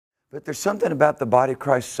But there's something about the body of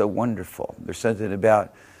Christ so wonderful. There's something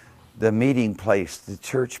about the meeting place, the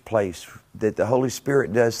church place, that the Holy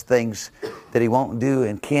Spirit does things that He won't do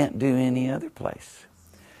and can't do any other place.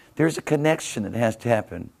 There's a connection that has to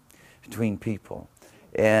happen between people.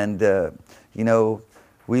 And, you know,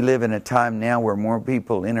 we live in a time now where more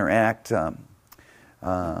people interact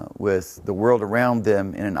with the world around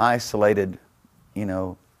them in an isolated, you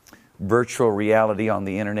know, virtual reality on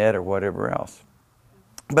the internet or whatever else.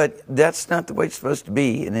 But that's not the way it's supposed to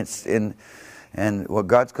be. And what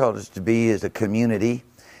God's called us to be is a community.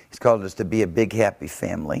 He's called us to be a big, happy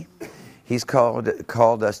family. He's called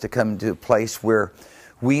us to come to a place where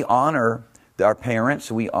we honor our parents,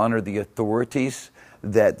 we honor the authorities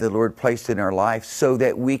that the Lord placed in our life, so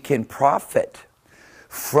that we can profit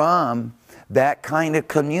from that kind of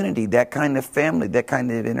community, that kind of family, that kind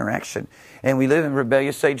of interaction. And we live in a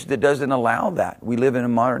rebellious age that doesn't allow that. We live in a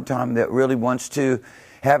modern time that really wants to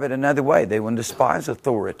have it another way. They want to despise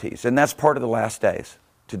authorities. And that's part of the last days,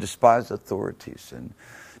 to despise authorities and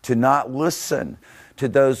to not listen to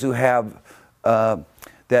those who have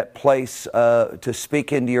that place to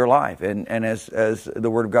speak into your life. And as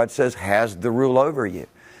the Word of God says, has the rule over you.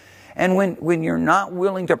 And when you're not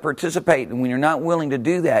willing to participate and when you're not willing to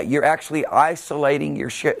do that, you're actually isolating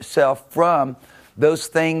yourself from those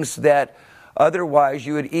things that otherwise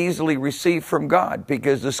you would easily receive from God.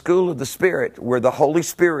 Because the school of the Spirit, where the Holy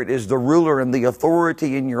Spirit is the ruler and the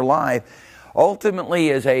authority in your life, ultimately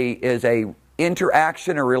is a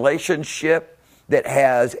interaction, a relationship that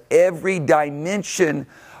has every dimension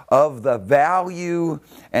of the value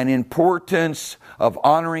and importance of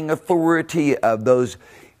honoring authority, of those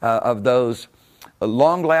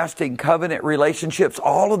long-lasting covenant relationships,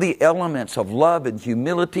 all of the elements of love and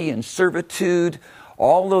humility and servitude,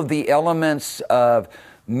 all of the elements of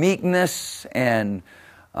meekness and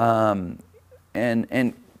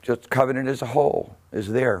just covenant as a whole is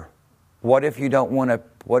there. What if you don't want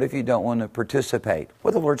to participate?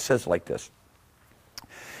 Well, the Lord says like this.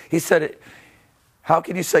 He said, how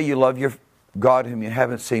can you say you love your God whom you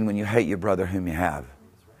haven't seen when you hate your brother whom you have?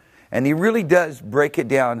 And He really does break it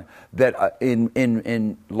down that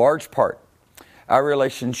in large part, our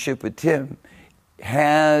relationship with Him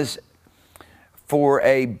has, for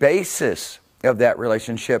a basis of that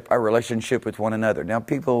relationship, our relationship with one another. Now,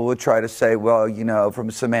 people will try to say, well, you know, from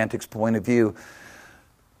a semantics point of view,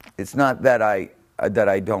 it's not that I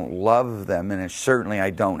don't love them, and it's certainly I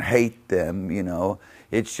don't hate them, you know.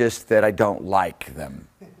 It's just that I don't like them.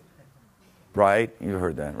 Right? You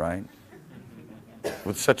heard that, right?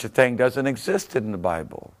 Well, such a thing doesn't exist in the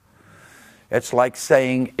Bible. It's like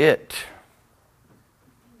saying it.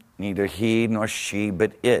 Neither he nor she,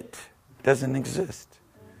 but it. Doesn't exist.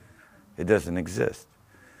 It doesn't exist.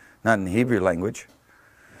 Not in the Hebrew language.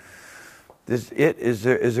 Is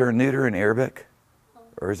there a neuter in Arabic?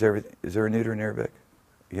 Or is there a neuter in Arabic?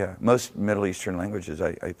 Yeah, most Middle Eastern languages,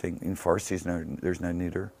 I think, in Farsi, there's no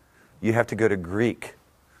neuter. You have to go to Greek.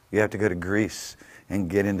 You have to go to Greece and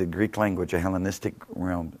get into Greek language, a Hellenistic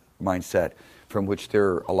realm mindset, from which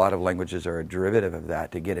a lot of languages are a derivative of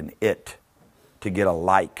that, to get an it, to get a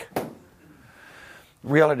like.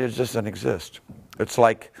 Reality just doesn't exist. It's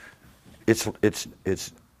like, it's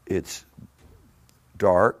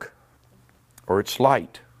dark, or it's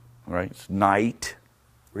light, right? It's night,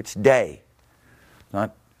 or it's day. It's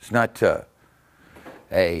not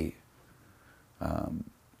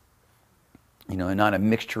not a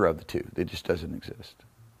mixture of the two. It just doesn't exist.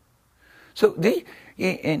 So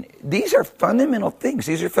these are fundamental things.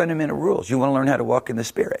 These are fundamental rules. You want to learn how to walk in the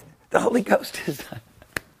Spirit. The Holy Ghost is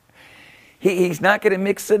He's not going to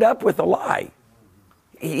mix it up with a lie.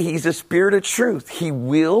 He's a Spirit of truth. He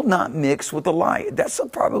will not mix with a lie. That's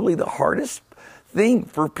probably the hardest thing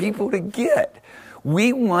for people to get.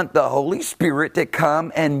 We want the Holy Spirit to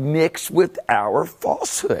come and mix with our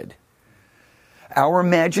falsehood, our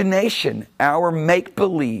imagination, our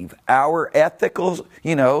make-believe, our ethical,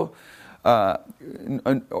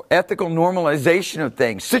 ethical normalization of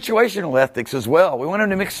things, situational ethics as well. We want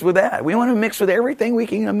him to mix with that. We want him to mix with everything we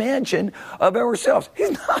can imagine of ourselves.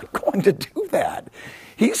 He's not going to do that.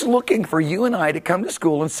 He's looking for you and I to come to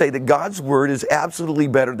school and say that God's Word is absolutely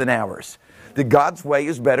better than ours, that God's way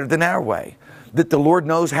is better than our way, that the Lord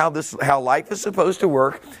knows how life is supposed to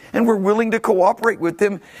work, and we're willing to cooperate with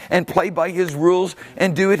Him and play by His rules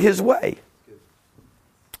and do it His way.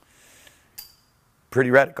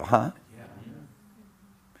 Pretty radical, huh?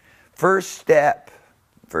 First step.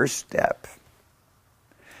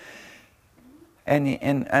 And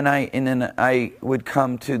then I would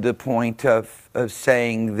come to the point of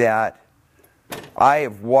saying that I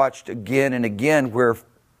have watched again and again where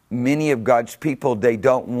many of God's people, they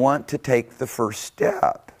don't want to take the first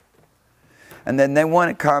step. And then they want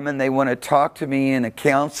to come and they want to talk to me in a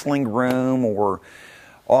counseling room or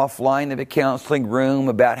offline of a counseling room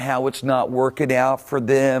about how it's not working out for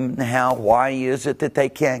them and why is it that they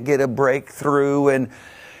can't get a breakthrough.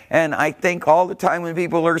 And I think all the time when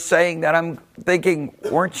people are saying that, I'm thinking,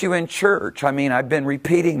 weren't you in church? I mean, I've been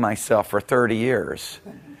repeating myself for 30 years.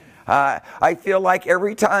 I feel like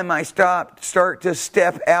every time I start to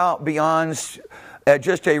step out beyond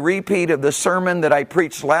just a repeat of the sermon that I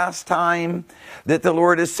preached last time, that the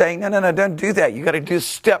Lord is saying, no, don't do that. You got to do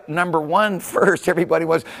step number 1 first. Everybody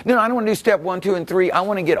was, no, I don't want to do step 1, 2, and 3. I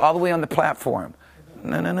want to get all the way on the platform.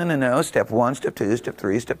 No. Step 1, step 2, step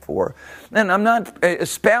 3, step 4. And I'm not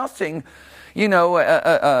espousing,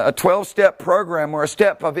 a 12-step program or a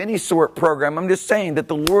step of any sort program. I'm just saying that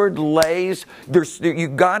the Lord you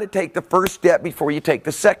got to take the first step before you take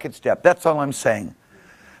the second step. That's all I'm saying.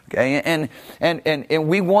 Okay, and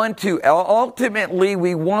we want to, ultimately,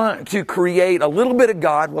 we want to create a little bit of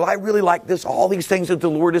God. Well, I really like this, all these things that the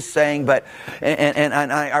Lord is saying, but, and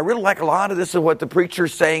I really like a lot of this of what the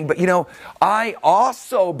preacher's saying, but I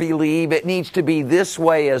also believe it needs to be this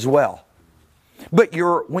way as well. But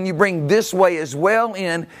when you bring this way as well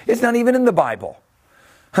in, it's not even in the Bible.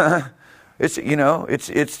 It's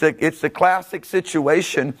the classic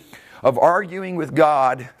situation of arguing with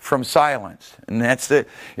God from silence. And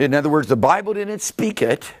in other words, the Bible didn't speak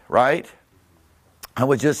it, right? I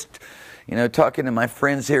was just, talking to my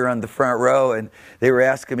friends here on the front row, and they were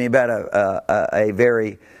asking me about a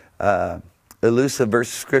very elusive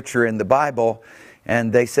verse of Scripture in the Bible.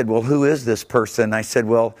 And they said, well, who is this person? I said,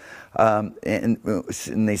 well, and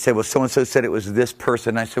they said, well, so-and-so said it was this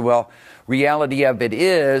person. I said, well, reality of it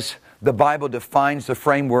is, the Bible defines the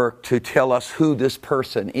framework to tell us who this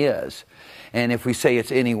person is. And if we say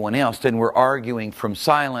it's anyone else, then we're arguing from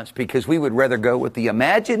silence, because we would rather go with the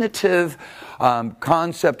imaginative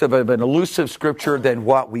concept of an elusive Scripture than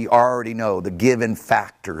what we already know, the given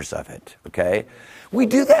factors of it. Okay? We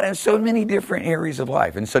do that in so many different areas of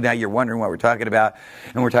life. And so now you're wondering what we're talking about.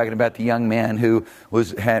 And we're talking about the young man who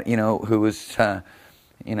had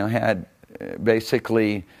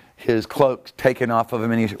basically his cloak taken off of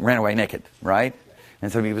him and he ran away naked, right?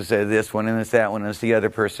 And some people say this one and it's that one and it's the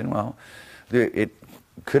other person. Well, it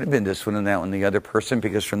could have been this one and that one and the other person,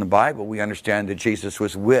 because from the Bible we understand that Jesus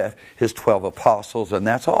was with his 12 apostles, and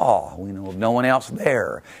that's all. We know of no one else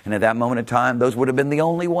there. And at that moment in time, those would have been the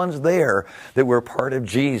only ones there that were part of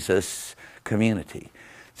Jesus' community.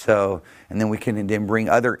 So, and then we can then bring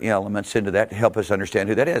other elements into that to help us understand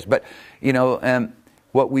who that is. But,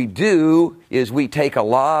 what we do is we take a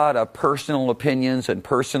lot of personal opinions and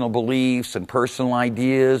personal beliefs and personal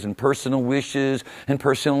ideas and personal wishes and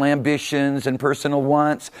personal ambitions and personal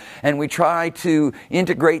wants, and we try to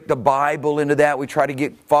integrate the Bible into that. We try to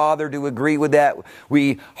get Father to agree with that.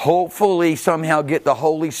 We hopefully somehow get the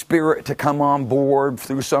Holy Spirit to come on board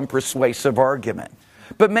through some persuasive argument.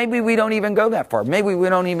 But maybe we don't even go that far. Maybe we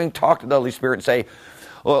don't even talk to the Holy Spirit and say,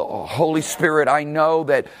 well, Holy Spirit, I know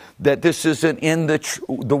that this isn't in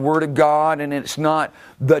the Word of God, and it's not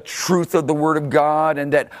the truth of the Word of God,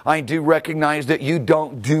 and that I do recognize that you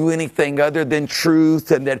don't do anything other than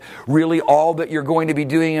truth, and that really all that you're going to be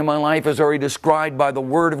doing in my life is already described by the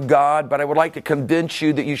Word of God, but I would like to convince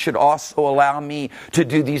you that you should also allow me to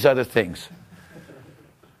do these other things.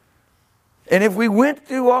 And if we went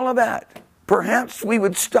through all of that, perhaps we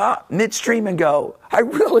would stop midstream and go, I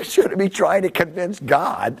really shouldn't be trying to convince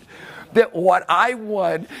God that what I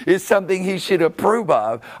want is something He should approve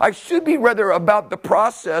of. I should be rather about the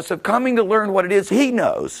process of coming to learn what it is He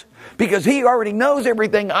knows. Because He already knows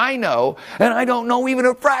everything I know, and I don't know even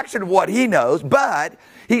a fraction of what He knows, but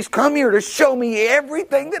He's come here to show me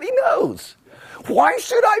everything that He knows. Why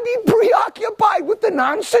should I be preoccupied with the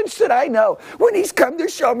nonsense that I know when He's come to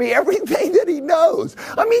show me everything that He knows?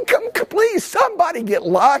 I mean, please, somebody get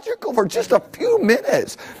logical for just a few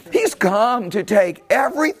minutes. He's come to take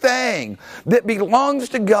everything that belongs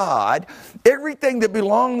to God, everything that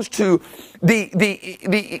belongs to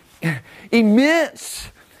the immense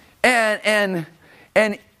and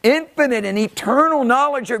infinite and eternal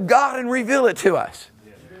knowledge of God, and reveal it to us.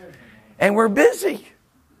 And we're busy.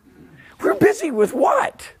 We're busy with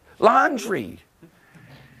what? Laundry,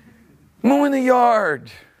 mowing the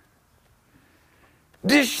yard,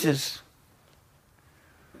 dishes,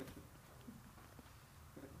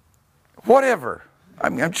 whatever.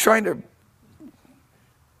 I'm trying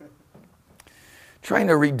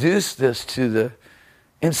to reduce this to the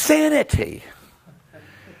insanity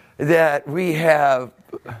that we have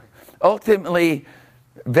ultimately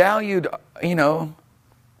valued,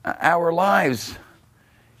 our lives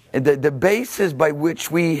the basis by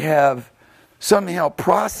which we have somehow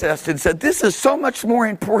processed and said, this is so much more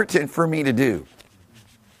important for me to do.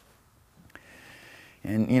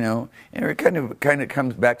 And, you know, and it kind of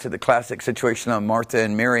comes back to the classic situation on Martha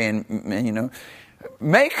and Mary and, you know,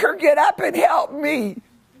 make her get up and help me.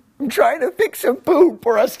 I'm trying to fix some food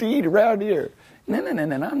for us to eat around here. No,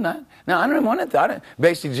 I'm not. No, I don't want to.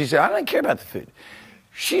 Basically, she said, I don't care about the food.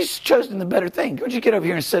 She's chosen the better thing. Why don't you get over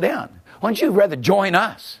here and sit down? Why don't you rather join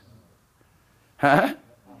us? Huh?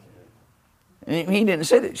 And he didn't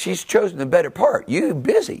say that. She's chosen the better part. You're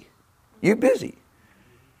busy.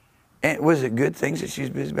 And was it good things that she's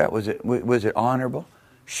busy about? Was it honorable?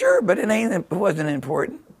 Sure, but it wasn't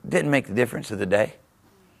important. Didn't make the difference of the day.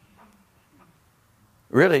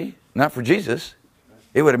 Really, not for Jesus.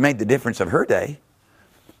 It would have made the difference of her day.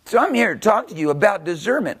 So I'm here to talk to you about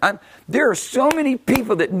discernment. There are so many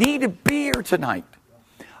people that need to be here tonight.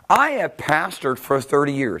 I have pastored for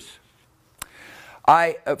 30 years.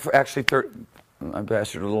 I've pastored a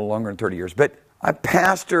little longer than 30 years, but I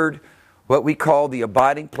pastored what we call the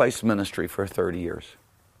Abiding Place Ministry for 30 years.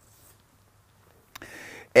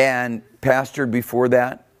 And pastored before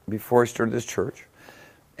that, before I started this church.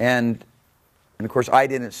 And of course, I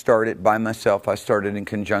didn't start it by myself. I started in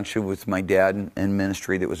conjunction with my dad and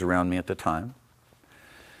ministry that was around me at the time.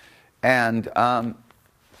 And,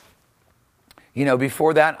 you know,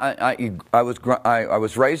 before that, I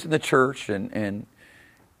was raised in the church and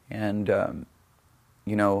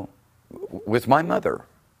you know, with my mother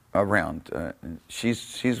around.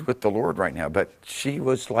 She's with the Lord right now, but she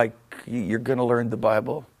was like, you're going to learn the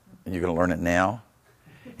Bible, and you're going to learn it now,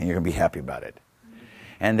 and you're going to be happy about it.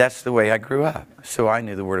 And that's the way I grew up. So I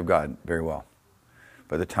knew the Word of God very well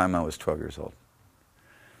by the time I was 12 years old.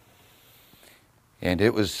 And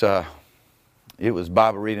it was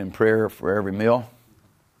Bible reading and prayer for every meal,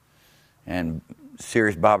 and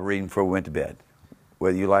serious Bible reading before we went to bed.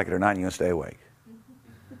 Whether you like it or not, you're going to stay awake.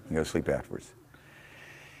 You go to sleep afterwards.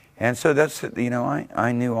 And so that's, you know,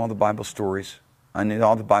 I knew all the Bible stories. I knew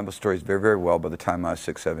all the Bible stories very, very well by the time I was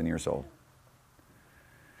 6, 7 years old.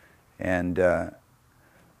 And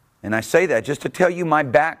I say that just to tell you my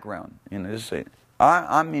background. You know, just say,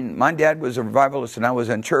 I mean, my dad was a revivalist, and I was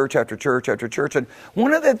in church after church after church. And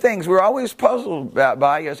one of the things we're always puzzled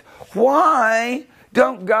by is, why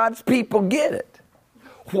don't God's people get it?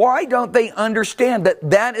 Why don't they understand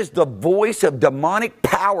that that is the voice of demonic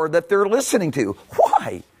power that they're listening to?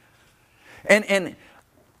 Why? And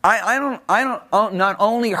I not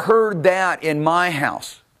only heard that in my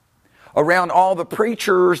house, around all the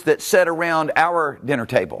preachers that sat around our dinner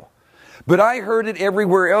table, but I heard it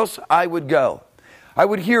everywhere else I would go. I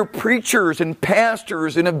would hear preachers and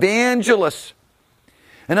pastors and evangelists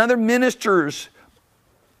and other ministers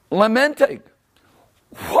lamenting.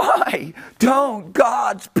 Why don't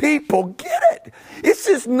God's people get it? This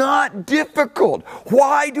is not difficult.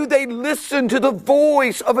 Why do they listen to the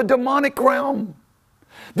voice of a demonic realm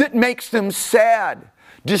that makes them sad,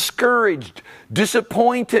 discouraged,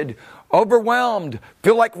 disappointed, overwhelmed,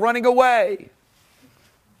 feel like running away?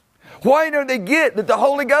 Why don't they get that the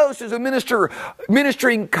Holy Ghost is a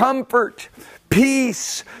ministering comfort,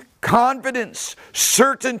 peace, confidence,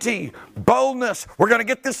 certainty, boldness? We're going to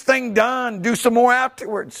get this thing done. Do some more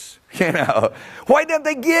afterwards. You know, why don't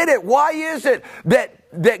they get it? Why is it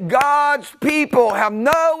that God's people have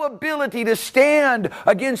no ability to stand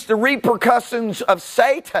against the repercussions of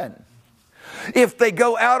Satan if they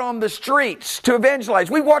go out on the streets to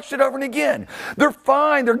evangelize? We watched it over and again. They're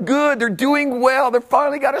fine. They're good. They're doing well. They've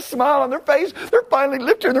finally got a smile on their face. They're finally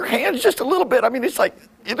lifting their hands just a little bit. I mean, it's like,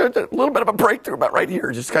 you know, a little bit of a breakthrough about right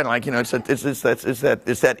here. Just kind of like, you know, it's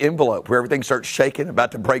that envelope where everything starts shaking,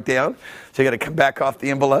 about to break down. So you got to come back off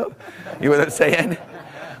the envelope. You know what I'm saying?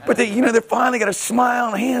 But they, you know, they're finally got a smile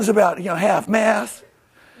on the hands about, you know, half mass.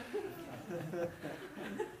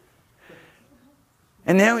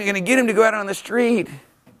 And now we're going to get them to go out on the street.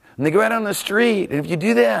 And they go out on the street. And if you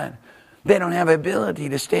do that, they don't have ability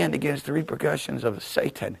to stand against the repercussions of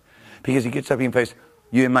Satan. Because he gets up in your face,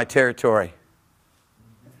 you in my territory.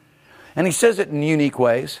 And he says it in unique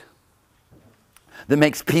ways that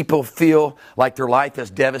makes people feel like their life is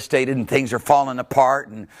devastated and things are falling apart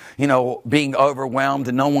and, you know, being overwhelmed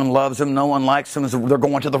and no one loves them, no one likes them. They're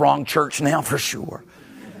going to the wrong church now for sure.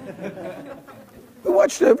 We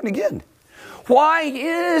watched it over and again. Why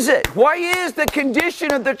is it? Why is the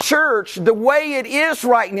condition of the church the way it is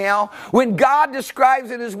right now when God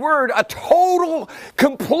describes in His Word a total,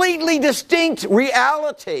 completely distinct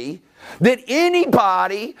reality that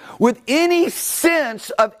anybody with any sense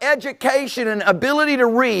of education and ability to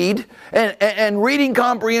read and reading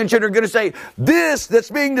comprehension are going to say, this that's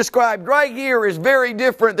being described right here is very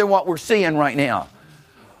different than what we're seeing right now.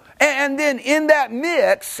 And then in that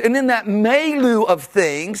mix and in that milieu of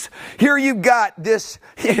things, here you've got this,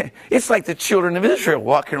 it's like the children of Israel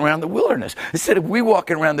walking around the wilderness. Instead of we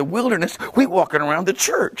walking around the wilderness, we walking around the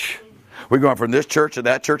church. We're going from this church to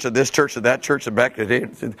that church to this church to that church and back to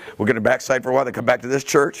the, we'll get a backside for a while, then come back to this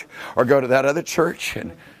church or go to that other church.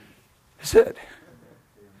 And that's it.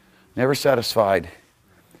 Never satisfied.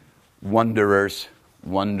 Wanderers,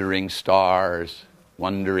 wandering stars,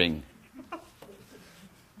 wandering.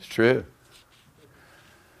 It's true.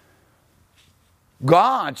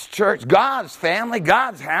 God's church, God's family,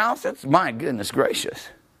 God's house, that's my goodness gracious.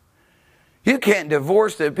 You can't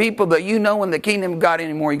divorce the people that you know in the kingdom of God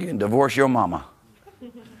anymore. You can divorce your mama.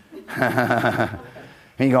 And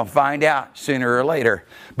you're going to find out sooner or later.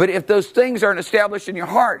 But if those things aren't established in your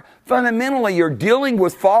heart, fundamentally you're dealing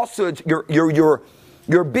with falsehoods.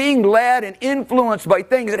 You're being led and influenced by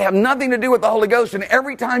things that have nothing to do with the Holy Ghost. And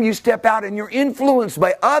every time you step out and you're influenced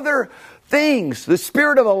by other things, the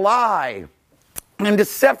spirit of a lie and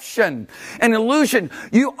deception and illusion,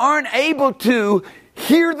 you aren't able to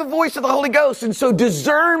hear the voice of the Holy Ghost. And so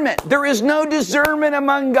discernment, there is no discernment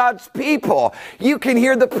among God's people. You can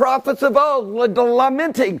hear the prophets of old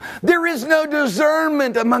lamenting. There is no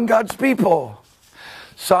discernment among God's people.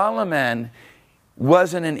 Solomon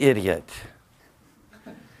wasn't an idiot.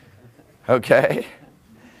 Okay?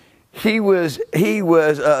 He was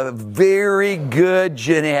a very good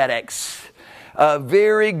genetics, a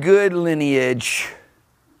very good lineage.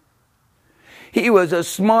 He was a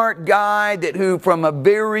smart guy who from a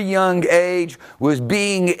very young age was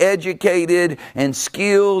being educated and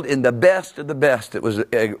skilled in the best of the best that was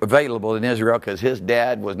available in Israel, because his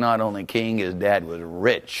dad was not only king, his dad was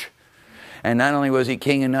rich. And not only was he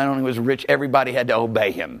king and not only was rich, everybody had to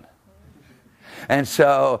obey him. And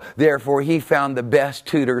so, therefore, he found the best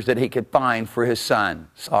tutors that he could find for his son,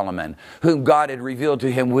 Solomon, whom God had revealed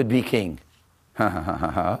to him would be king.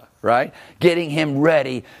 Right? Getting him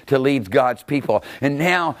ready to lead God's people. And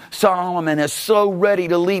now Solomon is so ready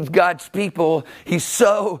to lead God's people. He's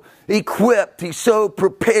so equipped. He's so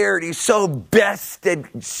prepared. He's so vested.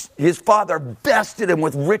 His father vested him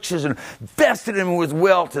with riches and vested him with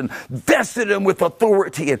wealth and vested him with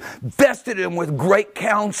authority and vested him with great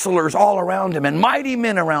counselors all around him and mighty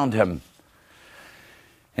men around him.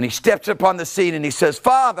 And he steps upon the scene and he says,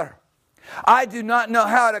 Father, I do not know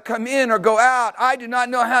how to come in or go out. I do not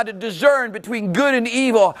know how to discern between good and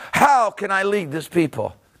evil. How can I lead this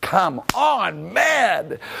people? Come on,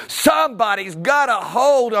 man. Somebody's got a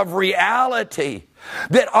hold of reality.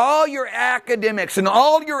 That all your academics and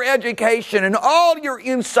all your education and all your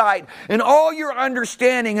insight and all your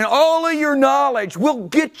understanding and all of your knowledge will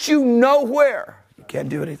get you nowhere. You can't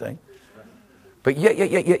do anything. But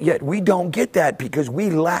yet we don't get that because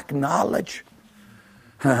we lack knowledge.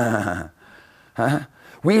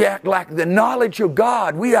 We act like the knowledge of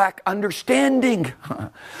God. We lack understanding,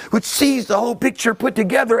 which sees the whole picture put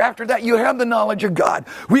together. After that, you have the knowledge of God.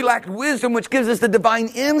 We lack wisdom, which gives us the divine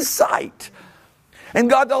insight. And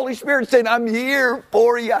God, the Holy Spirit, said, I'm here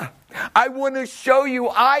for you. I want to show you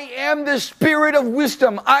I am the spirit of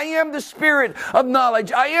wisdom. I am the spirit of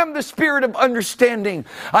knowledge. I am the spirit of understanding.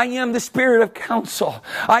 I am the spirit of counsel.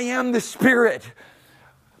 I am the spirit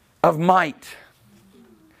of might.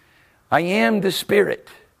 I am the spirit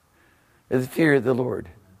of the fear of the Lord.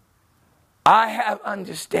 I have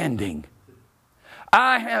understanding.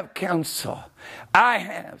 I have counsel. I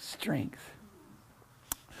have strength.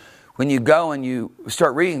 When you go and you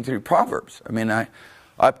start reading through Proverbs,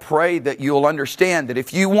 I pray that you'll understand that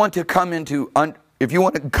if you want to come into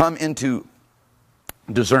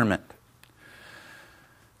discernment,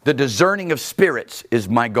 the discerning of spirits is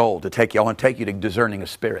my goal to take you. I want to take you to discerning of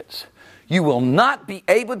spirits. You will not be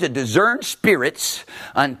able to discern spirits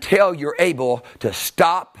until you're able to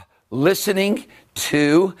stop listening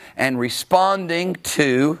to and responding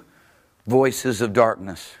to voices of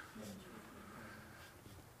darkness.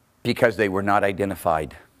 Because they were not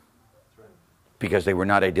identified. Because they were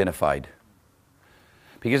not identified.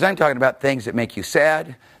 Because I'm talking about things that make you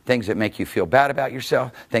sad, things that make you feel bad about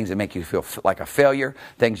yourself, things that make you feel like a failure,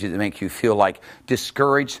 things that make you feel like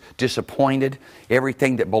discouraged, disappointed,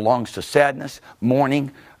 everything that belongs to sadness,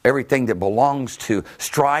 mourning, everything that belongs to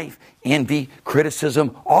strife, envy,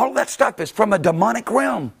 criticism, all that stuff is from a demonic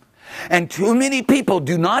realm. And too many people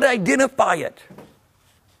do not identify it.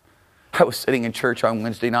 I was sitting in church on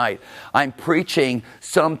Wednesday night. I'm preaching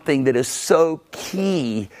something that is so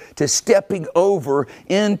key to stepping over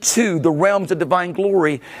into the realms of divine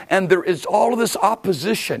glory. And there is all of this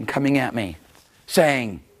opposition coming at me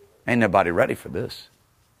saying, ain't nobody ready for this.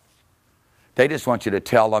 They just want you to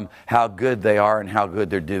tell them how good they are and how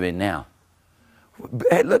good they're doing now.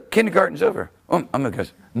 Hey, look, kindergarten's over. I'm going to go,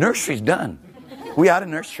 nursery's done. We out of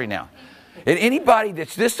nursery now. And anybody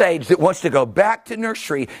that's this age that wants to go back to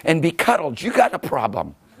nursery and be cuddled, you got a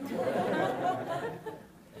problem.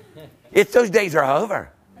 Those days are over.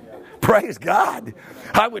 Praise God.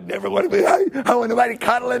 I would never want to be, I want nobody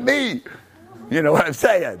cuddling me. You know what I'm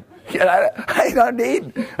saying? I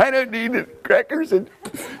don't need crackers. And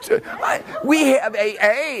we have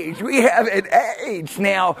an age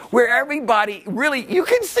now where everybody really, you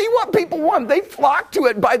can see what people want. They flock to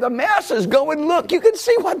it by the masses. Go and look. You can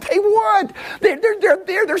see what they want. They're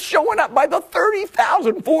there. They're showing up by the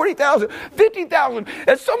 30,000, 40,000, 50,000.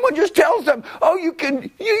 And someone just tells them, oh,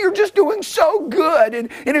 you're just doing so good. And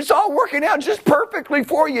it's all working out just perfectly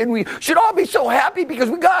for you. And we should all be so happy because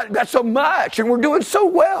we got so much and we're doing so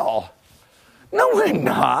well. No, we're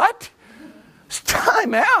not. It's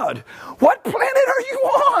time out. What planet are you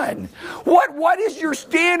on? What is your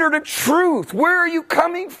standard of truth? Where are you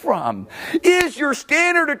coming from? Is your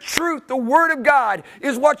standard of truth the Word of God?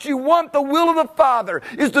 Is what you want the will of the Father?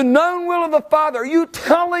 Is the known will of the Father? Are you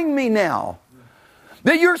telling me now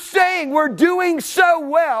that you're saying we're doing so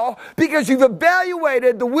well because you've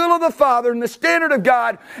evaluated the will of the Father and the standard of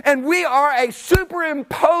God, and we are a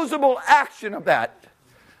superimposable action of that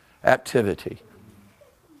activity?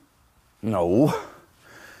 No.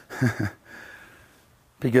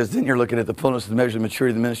 Because then you're looking at the fullness of the measure of the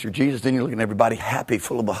maturity of the ministry of Jesus. Then you're looking at everybody happy,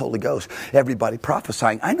 full of the Holy Ghost. Everybody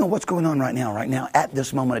prophesying. I know what's going on right now, at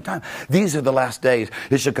this moment in time. These are the last days.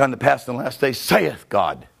 It shall come to pass in the last days, saith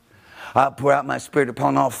God, I'll pour out my Spirit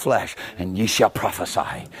upon all flesh, and ye shall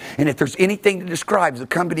prophesy. And if there's anything that describes the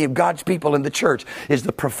company of God's people in the church, is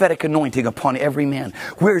the prophetic anointing upon every man,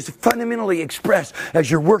 where it's fundamentally expressed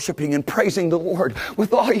as you're worshiping and praising the Lord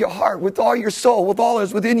with all your heart, with all your soul, with all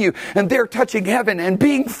that's within you, and they're touching heaven and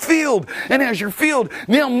being filled. And as you're filled,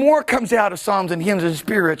 now more comes out of psalms and hymns and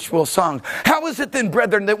spiritual songs. How is it then,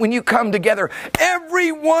 brethren, that when you come together,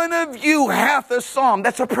 every one of you hath a psalm?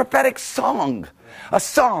 That's a prophetic song. A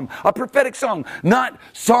psalm, a prophetic song, not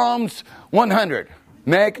Psalms 100.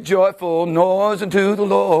 Make a joyful noise unto the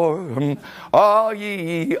Lord, all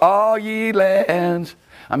ye lands.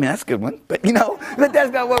 I mean, that's a good one, but but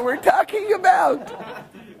that's not what we're talking about.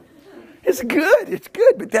 It's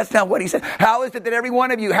good, but that's not what he said. How is it that every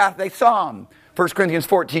one of you hath a psalm? 1 Corinthians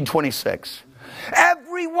 14:26.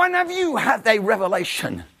 Every one of you hath a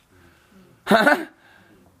revelation. Huh?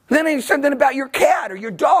 Then it's something about your cat or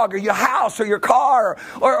your dog or your house or your car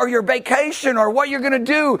or your vacation or what you're going to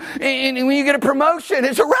do and when you get a promotion.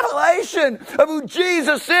 It's a revelation of who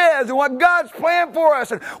Jesus is and what God's plan for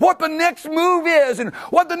us and what the next move is and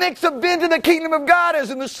what the next event in the kingdom of God is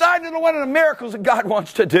and the sign of the one of the miracles that God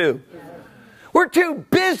wants to do. We're too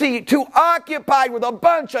busy, too occupied with a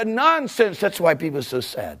bunch of nonsense. That's why people are so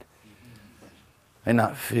sad. They're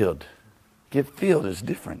not filled. Get filled is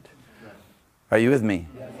different. Are you with me?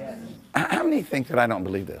 How many think that I don't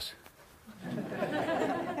believe this?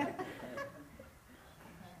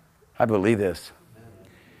 I believe this.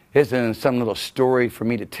 Isn't some little story for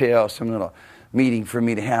me to tell, some little meeting for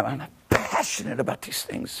me to have. I'm passionate about these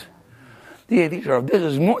things. Yeah,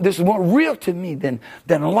 this is more real to me than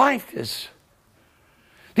life is.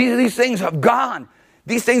 These things have gone.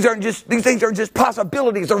 These things aren't just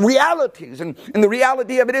possibilities, they're realities. And the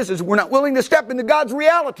reality of it is we're not willing to step into God's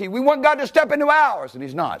reality. We want God to step into ours, and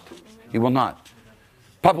He's not. He will not.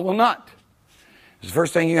 Papa will not. It's the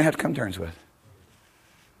first thing you're going to have to come to terms with.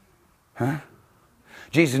 Huh?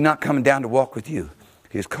 Jesus is not coming down to walk with you.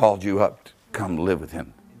 He has called you up to come live with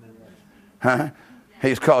Him. Huh?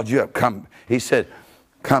 He's called you up. Come. He said,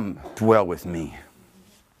 come dwell with me.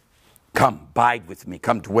 Come abide with me.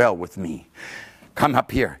 Come dwell with me. Come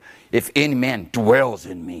up here. If any man dwells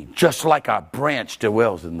in me, just like a branch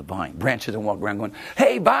dwells in the vine. Branches don't walk around going,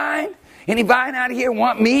 hey, vine, any vine out of here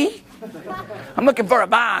want me? I'm looking for a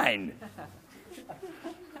vine.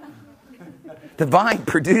 The vine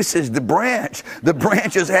produces the branch. The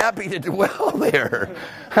branch is happy to dwell there.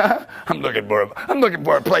 I'm looking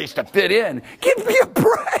for a place to fit in. Give me a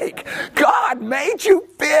break. God made you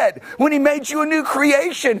fit when He made you a new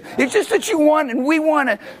creation. It's just that you want and we want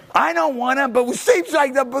to. I don't want to, but it seems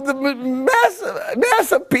like the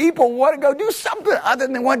mass of people want to go do something other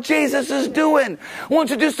than what Jesus is doing.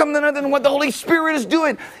 Wants to do something other than what the Holy Spirit is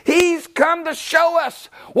doing. He's come to show us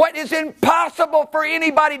what is impossible for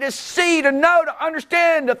anybody to see, to know, to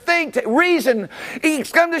understand, to think, to reason.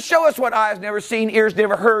 He's come to show us what eyes never seen, ears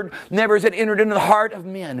never heard, never has it entered into the heart of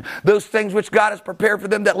men. Those things which God has prepared for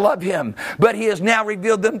them that love Him. But He has now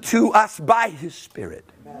revealed them to us by His Spirit.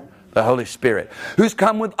 The Holy Spirit, who's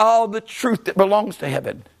come with all the truth that belongs to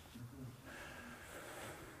heaven.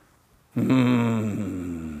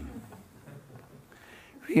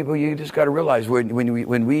 People, you just got to realize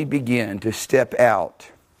when we begin to step out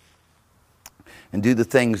and do the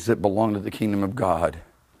things that belong to the kingdom of God,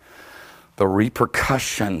 the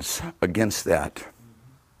repercussions against that,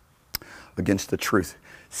 against the truth.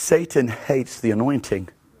 Satan hates the anointing.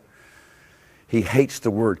 He hates the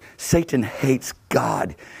Word. Satan hates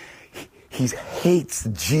God. He hates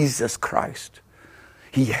Jesus Christ.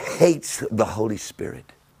 He hates the Holy Spirit.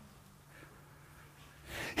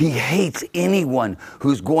 He hates anyone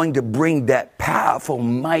who's going to bring that powerful,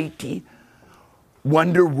 mighty,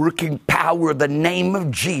 wonder-working power of the name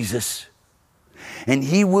of Jesus. And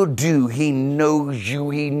He will do. He knows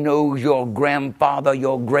you. He knows your grandfather,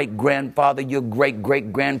 your great-grandfather, your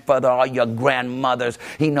great-great-grandfather, all your grandmothers.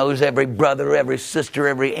 He knows every brother, every sister,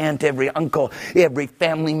 every aunt, every uncle, every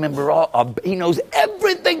family member. He knows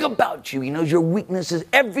everything about you. He knows your weaknesses,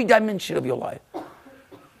 every dimension of your life.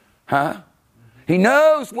 Huh? He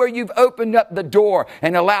knows where you've opened up the door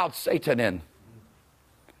and allowed Satan in.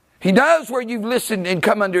 He knows where you've listened and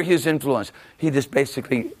come under his influence. He just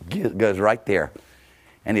basically goes right there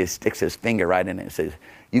and he sticks his finger right in it and says,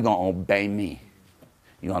 you're going to obey me.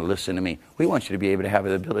 You're going to listen to me. We want you to be able to have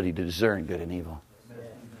the ability to discern good and evil.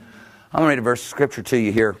 I'm going to read a verse of scripture to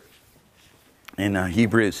you here in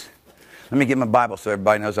Hebrews. Let me get my Bible so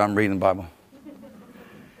everybody knows I'm reading the Bible.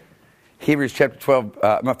 Hebrews chapter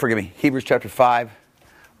 5,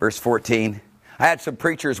 verse 14. I had some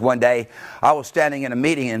preachers one day. I was standing in a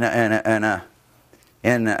meeting in a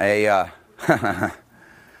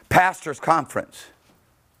pastor's conference.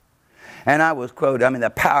 And I was quoted, the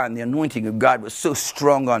power and the anointing of God was so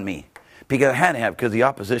strong on me. Because I had to have, because the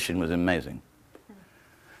opposition was amazing.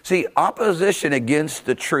 See, opposition against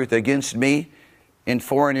the truth, against me, in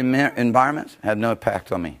foreign environments, had no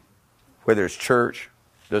impact on me. Whether it's church,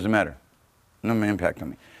 doesn't matter. No impact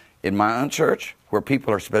on me. In my own church, where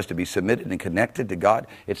people are supposed to be submitted and connected to God,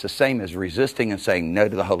 it's the same as resisting and saying no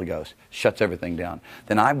to the Holy Ghost. Shuts everything down.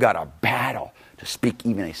 Then I've got a battle to speak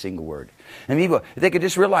even a single word. And people, if they could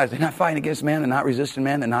just realize they're not fighting against men, they're not resisting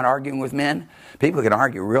men, they're not arguing with men. People can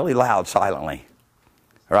argue really loud silently.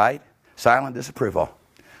 Right? Silent disapproval.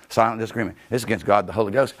 Silent disagreement. It's against God, the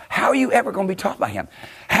Holy Ghost. How are you ever going to be taught by Him?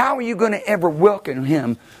 How are you going to ever welcome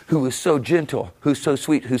Him who is so gentle, who's so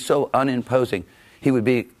sweet, who's so unimposing? He would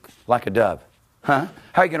be like a dove. Huh?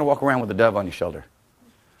 How are you going to walk around with a dove on your shoulder?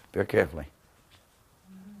 Very carefully.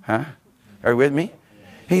 Huh? Are you with me?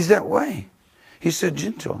 He's that way. He's so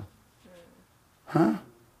gentle. Huh?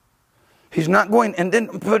 He's not going, and then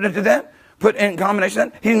put in combination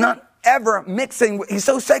that, he's not ever mixing, he's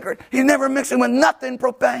so sacred, he's never mixing with nothing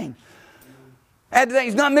profane. Add to that,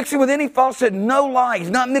 he's not mixing with any falsehood, no lie. He's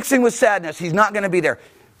not mixing with sadness. He's not going to be there.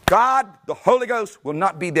 God, the Holy Ghost, will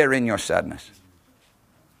not be there in your sadness.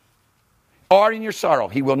 Or in your sorrow.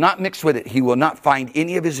 He will not mix with it. He will not find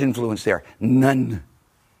any of His influence there. None.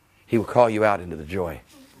 He will call you out into the joy.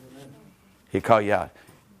 He'll call you out.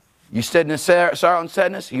 You stood in the sorrow and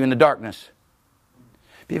sadness, you're in the darkness.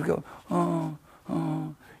 People go,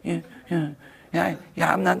 yeah,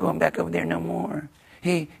 I'm not going back over there no more.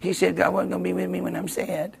 He said God wasn't going to be with me when I'm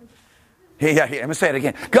sad. Yeah, I'm going to say it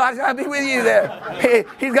again. God's got to be with you there.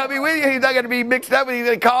 He's got to be with you. He's not going to be mixed up with you. He's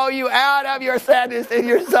going to call you out of your sadness and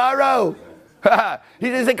your sorrow. He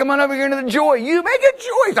says, come on over here into the joy. You make a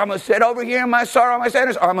choice. I'm going to sit over here in my sorrow, my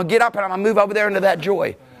sadness, or I'm going to get up and I'm going to move over there into that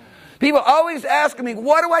joy. People always ask me,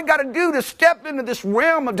 what do I got to do to step into this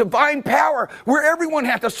realm of divine power where everyone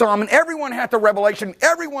hath the psalm and everyone hath the revelation,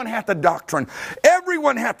 everyone hath the doctrine,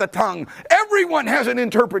 everyone hath the tongue, everyone has an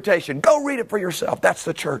interpretation. Go read it for yourself. That's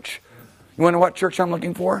the church. You want to know what church I'm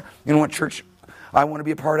looking for? You know what church I want to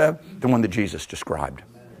be a part of? The one that Jesus described.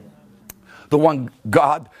 The one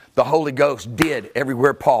God, the Holy Ghost, did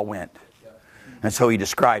everywhere Paul went. And so he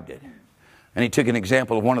described it. And he took an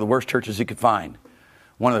example of one of the worst churches he could find.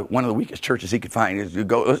 One of the weakest churches he could find.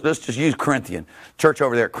 Let's just use Corinthian. Church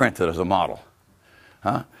over there at Corinth as a model.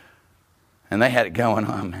 Huh? And they had it going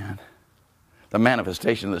on, man. The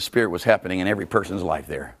manifestation of the Spirit was happening in every person's life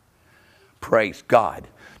there. Praise God.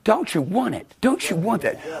 Don't you want it? Don't you want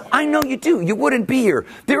that? I know you do. You wouldn't be here.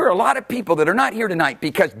 There are a lot of people that are not here tonight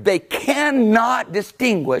because they cannot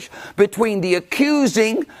distinguish between the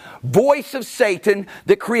accusing voice of Satan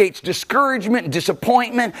that creates discouragement and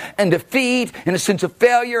disappointment and defeat and a sense of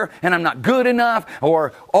failure and I'm not good enough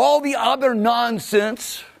or all the other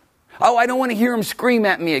nonsense. Oh, I don't want to hear him scream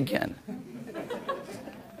at me again.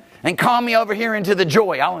 And call me over here into the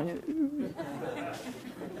joy. I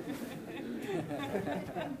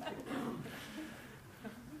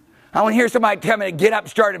want to hear somebody tell me to get up,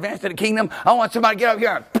 start advancing the kingdom. I want somebody to get up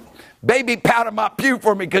here and baby powder my pew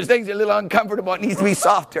for me because things are a little uncomfortable. It needs to be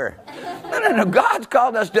softer. No. God's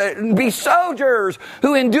called us to be soldiers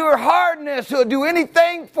who endure hardness, who will do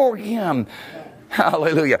anything for Him.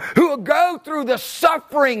 Hallelujah. Who will go through the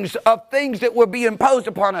sufferings of things that will be imposed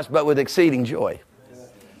upon us, but with exceeding joy.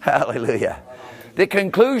 Hallelujah. The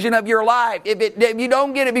conclusion of your life. If you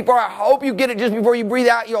don't get it before, I hope you get it just before you breathe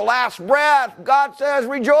out your last breath. God says,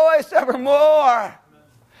 rejoice evermore.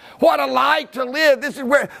 What a life to live.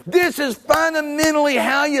 This is fundamentally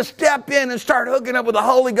how you step in and start hooking up with the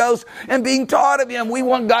Holy Ghost and being taught of Him. We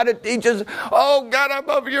want God to teach us. Oh God, I'm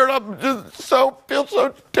over here and feel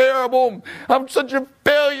so terrible. I'm such a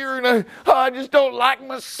failure and I just don't like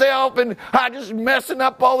myself and I'm just messing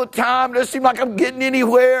up all the time. It doesn't seem like I'm getting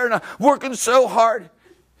anywhere and I'm working so hard.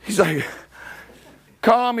 He's like,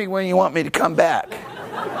 call me when you want me to come back.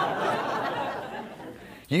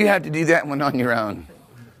 You have to do that one on your own.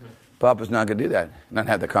 Papa's not going to do that, not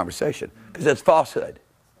have the conversation, because that's falsehood.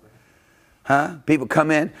 Huh? People come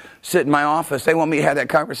in, sit in my office, they want me to have that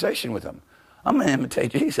conversation with them. I'm going to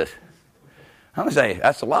imitate Jesus. I'm going to say,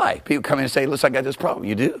 that's a lie. People come in and say, listen, I got this problem.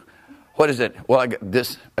 You do? What is it? Well, I got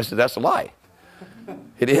this. I said, that's a lie.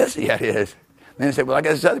 It is? Yeah, it is. Then they say, well, I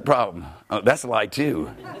got this other problem. Oh, that's a lie too.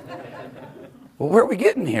 Well, where are we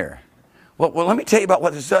getting here? Well, let me tell you about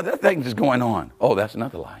what this other thing is going on. Oh, that's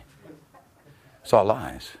another lie. It's all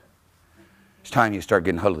lies. It's time you start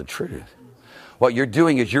getting hold of the truth. What you're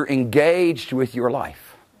doing is you're engaged with your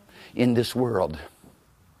life in this world.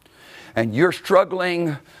 And you're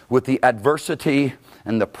struggling with the adversity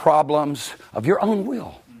and the problems of your own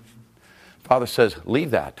will. Father says,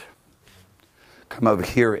 leave that. Come over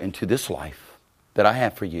here into this life that I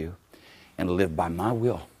have for you and live by my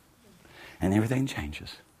will. And everything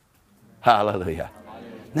changes. Hallelujah.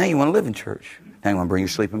 Now you want to live in church. Now you want to bring your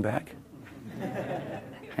sleeping bag.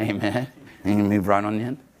 Amen. And you move right on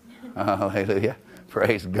in. Hallelujah.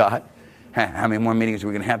 Praise God. How many more meetings are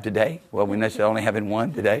we going to have today? Well, we necessarily only having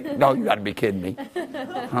one today. No, you got to be kidding me.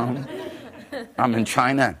 I'm in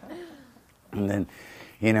China. And then,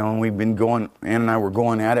 and we've been going, Ann and I were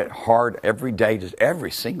going at it hard every day, just every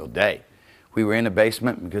single day. We were in the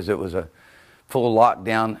basement because it was a full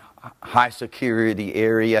lockdown, high security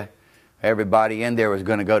area. Everybody in there was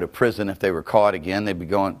going to go to prison if they were caught again. They'd be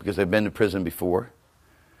going because they've been to prison before.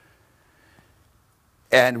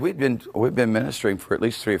 And we've been ministering for at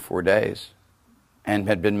least 3 or 4 days and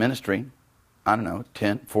had been ministering, 10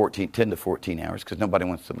 to 14 hours because nobody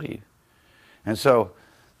wants to leave. And so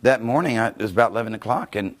that morning, it was about 11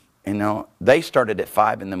 o'clock and, they started at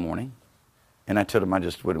 5 in the morning. And I told them I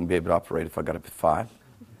just wouldn't be able to operate if I got up at 5.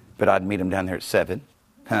 But I'd meet them down there at 7.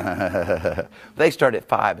 They start at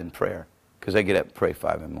 5 in prayer because they get up and pray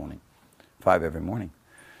 5 in the morning. 5 every morning.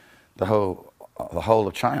 The whole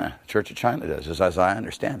of China, Church of China does, as I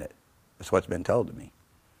understand it. That's what's been told to me.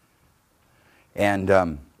 And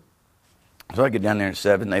so I get down there at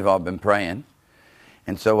 7. They've all been praying.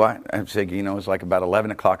 And so I said, it's like about 11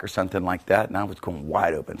 o'clock or something like that. And I was going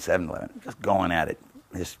wide open, 7-Eleven, just going at it.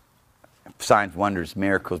 Just signs, wonders,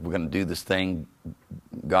 miracles. We're going to do this thing.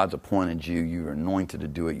 God's appointed you. You're anointed to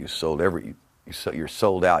do it. You're sold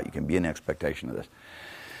out. You can be in expectation of this.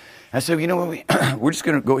 I said, we're just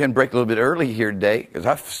going to go ahead and break a little bit early here today because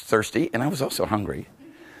I was thirsty and I was also hungry.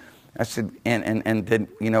 I said, and then,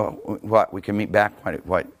 what, we can meet back,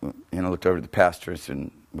 looked over to the pastors and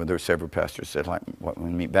there were several pastors said, we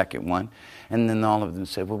meet back at 1. And then all of them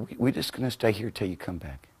said, well, we're just going to stay here till you come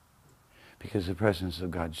back because the presence of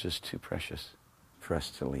God's just too precious for us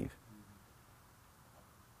to leave.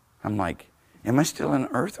 I'm like, am I still on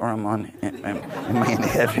earth or am I in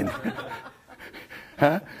heaven?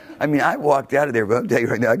 Huh? I walked out of there, but I'm telling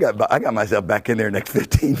you right now, I got myself back in there next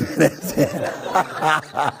 15 minutes.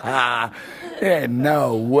 Yeah,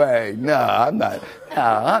 no way. No, I'm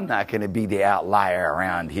not going to be the outlier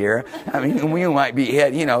around here. We might be,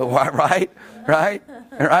 right? Right?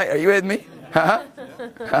 Are you with me? Huh?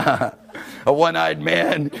 A one-eyed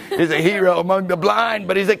man is a hero among the blind,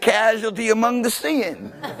 but he's a casualty among the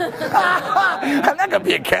seeing. I'm not going to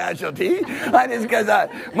be a casualty. Just because I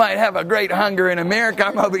might have a great hunger in America,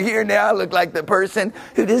 I'm over here now. I look like the person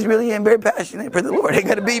who just really am very passionate for the Lord. Ain't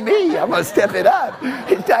going to be me. I'm going to step it up.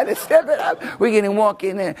 It's time to step it up. We're going to walk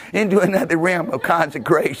into another realm of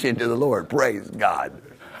consecration to the Lord. Praise God.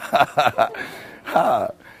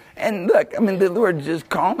 And look, I mean, the Lord is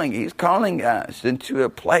calling. He's calling us into a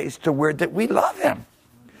place to where that we love Him.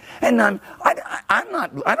 And I'm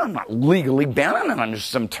not legally bound. I'm not under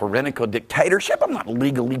some tyrannical dictatorship. I'm not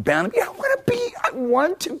legally bound to be. I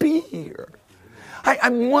want to be here. I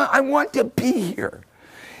want to be here.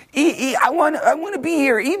 I want to be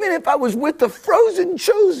here. Even if I was with the frozen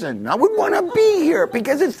chosen, I would want to be here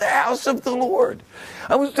because it's the house of the Lord.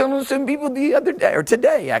 I was telling some people the other day, or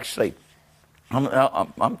today actually.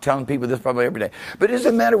 I'm telling people this probably every day. But it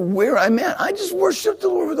doesn't matter where I'm at. I just worship the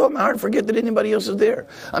Lord with all my heart and forget that anybody else is there.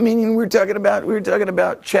 I mean, we were talking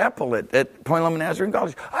about chapel at Point Loma Nazarene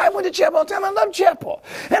College. I went to chapel all the time. I love chapel.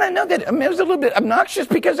 And I know that it was a little bit obnoxious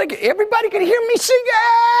because everybody could hear me singing.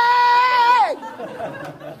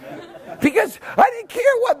 Because I didn't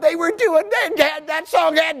care what they were doing. That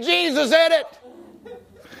song had Jesus in it.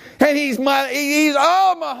 And he's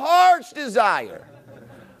all my heart's desire.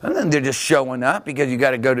 And then they're just showing up because you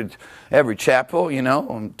got to go to every chapel,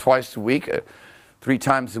 twice a week, 3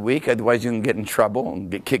 times a week. Otherwise, you can get in trouble and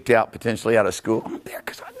get kicked out, potentially out of school. I'm there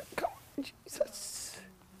because I come on, Jesus.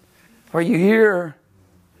 Are you here?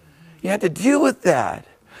 You have to deal with that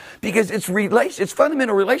because it's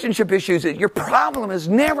fundamental relationship issues. Your problem is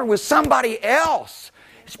never with somebody else.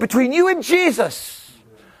 It's between you and Jesus.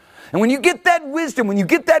 And when you get that wisdom, when you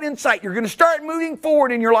get that insight, you're going to start moving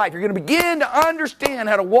forward in your life. You're going to begin to understand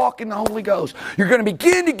how to walk in the Holy Ghost. You're going to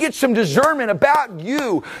begin to get some discernment about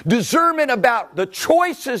you, discernment about the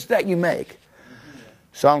choices that you make.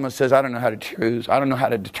 Solomon says, I don't know how to choose. I don't know how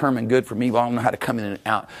to determine good from evil. I don't know how to come in and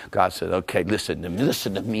out. God said, okay, listen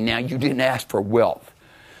to me now. You didn't ask for wealth.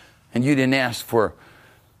 And you didn't ask for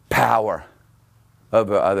power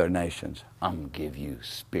over other nations. I'm going to give you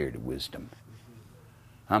spirit of wisdom.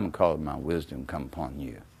 I'm going to call my wisdom come upon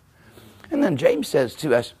you. And then James says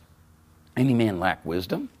to us, any man lack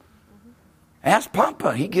wisdom? Ask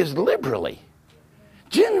Papa. He gives liberally,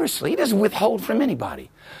 generously. He doesn't withhold from anybody.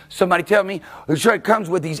 Somebody tell me, it comes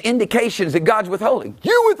with these indications that God's withholding.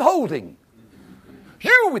 You withholding.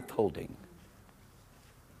 You withholding.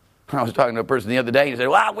 I was talking to a person the other day, and he said,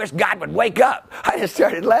 well, I wish God would wake up. I just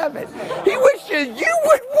started laughing. He wishes you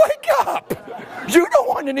would wake up. You're the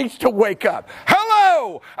one that needs to wake up.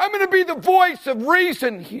 Hello, I'm going to be the voice of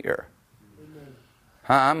reason here.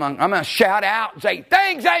 I'm going to shout out and say,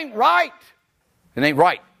 things ain't right. It ain't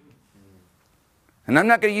right. And I'm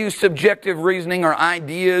not going to use subjective reasoning or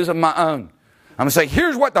ideas of my own. I'm going to say,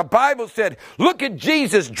 here's what the Bible said. Look at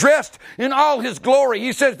Jesus dressed in all His glory.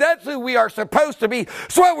 He says that's who we are supposed to be.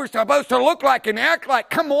 That's what we're supposed to look like and act like.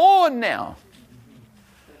 Come on now.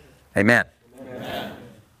 Amen. Amen.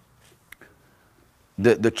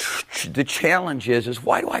 The challenge is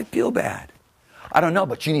why do I feel bad? I don't know,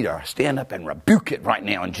 but you need to stand up and rebuke it right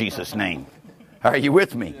now in Jesus' name. Are you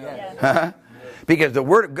with me? Yes. Huh? Because the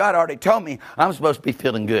Word of God already told me I'm supposed to be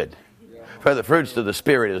feeling good. For the fruits of the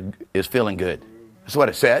Spirit is feeling good. That's what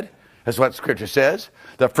it said. That's what Scripture says.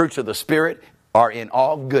 The fruits of the Spirit are in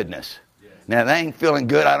all goodness. Now, if they ain't feeling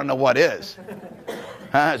good, I don't know what is.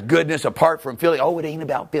 It's goodness apart from feeling. Oh, it ain't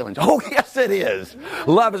about feelings. Oh, yes, it is.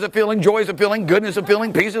 Love is a feeling. Joy is a feeling. Goodness is a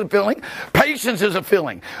feeling. Peace is a feeling. Patience is a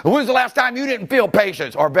feeling. When was the last time you didn't feel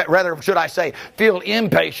patience? Or rather, should I say, feel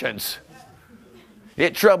impatience?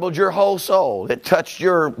 It troubled your whole soul. It touched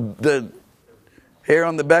the hair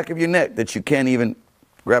on the back of your neck that you can't even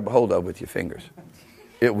grab a hold of with your fingers.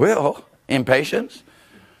 It will. Impatience.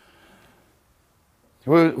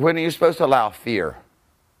 When are you supposed to allow fear?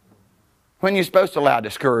 When are you supposed to allow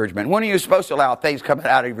discouragement? When are you supposed to allow things coming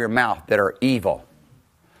out of your mouth that are evil?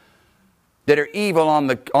 That are evil on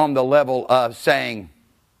the level of saying,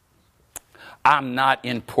 I'm not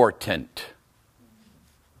important.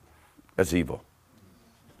 That's evil.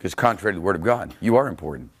 Because contrary to the Word of God, you are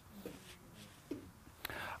important.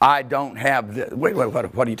 I don't have this. Wait, what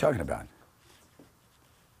are you talking about?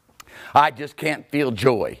 I just can't feel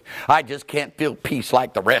joy. I just can't feel peace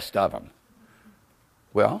like the rest of them.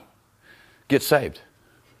 Well, get saved.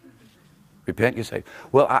 Repent, get saved.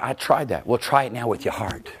 Well, I tried that. Well, try it now with your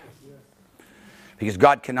heart. Because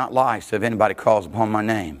God cannot lie, so if anybody calls upon my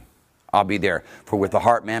name, I'll be there. For with the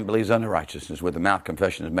heart man believes unto righteousness, with the mouth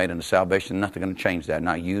confession is made unto salvation. Nothing going to change that.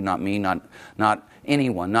 Not you, not me, not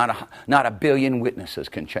anyone. Not a billion witnesses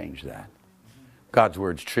can change that. God's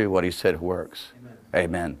word's true. What he said works.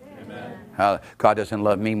 Amen. God doesn't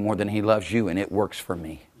love me more than he loves you, and it works for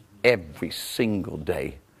me every single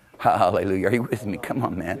day. Hallelujah. Are you with me? Come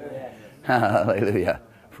on, man. Hallelujah.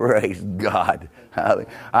 Praise God. Hallelujah.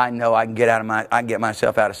 I know I can get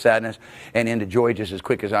myself out of sadness and into joy just as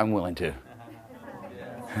quick as I'm willing to.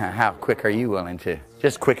 How quick are you willing to?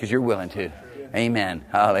 Just quick as you're willing to. Amen.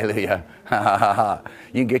 Hallelujah.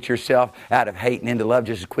 You can get yourself out of hate and into love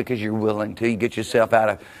just as quick as you're willing to. You get yourself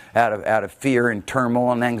out of fear and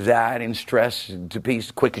turmoil and anxiety and stress to peace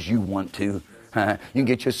as quick as you want to. You can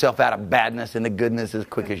get yourself out of badness into goodness as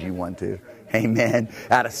quick as you want to. Amen.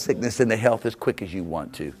 Out of sickness into health as quick as you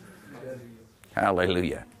want to.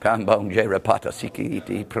 Hallelujah.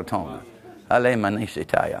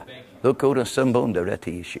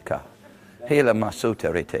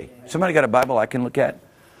 Somebody got a Bible I can look at?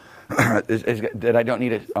 That I don't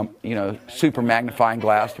need a super magnifying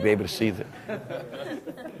glass to be able to see the.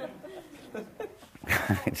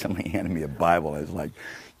 Somebody handed me a Bible. I was like,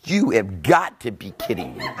 you have got to be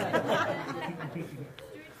kidding me.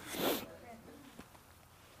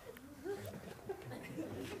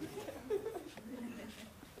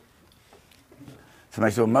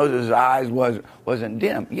 Somebody said, well, Moses' eyes wasn't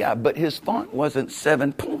dim. Yeah, but his font wasn't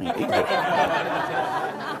 7 point either.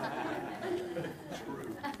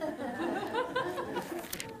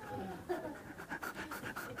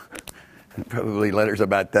 Probably letters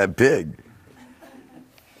about that big.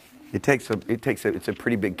 It's a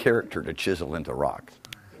pretty big character to chisel into rock.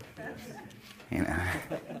 You know.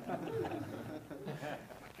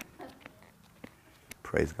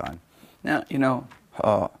 Praise God. Now,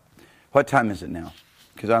 what time is it now?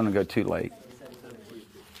 Because I don't want to go too late.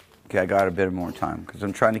 Okay, I got a bit more time because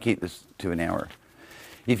I'm trying to keep this to an hour.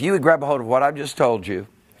 If you would grab a hold of what I've just told you,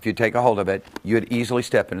 if you take a hold of it, you would easily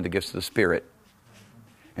step into the gifts of the Spirit.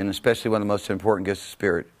 And especially one of the most important gifts of the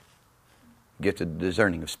Spirit, gift of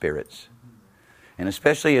discerning of spirits. And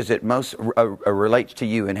especially as it most relates to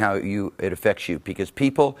you and how it affects you. Because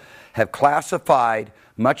people have classified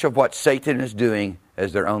much of what Satan is doing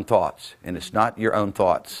as their own thoughts. And it's not your own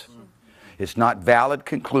thoughts. It's not valid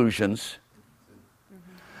conclusions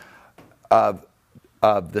of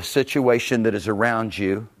the situation that is around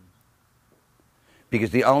you. Because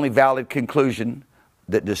the only valid conclusion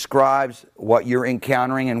that describes what you're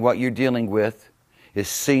encountering and what you're dealing with is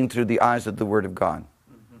seen through the eyes of the Word of God.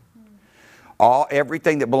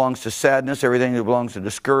 Everything that belongs to sadness, everything that belongs to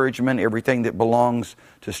discouragement, everything that belongs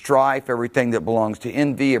to strife, everything that belongs to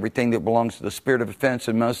envy, everything that belongs to the spirit of offense,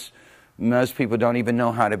 and most people don't even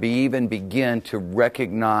know how to even begin to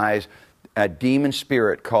recognize a demon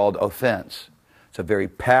spirit called offense. It's a very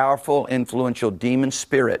powerful, influential demon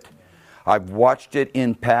spirit. I've watched it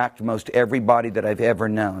impact most everybody that I've ever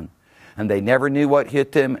known. And they never knew what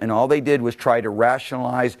hit them, and all they did was try to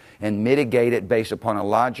rationalize and mitigate it based upon a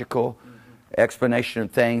logical explanation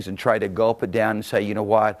of things and try to gulp it down and say, you know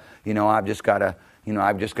what, I've got to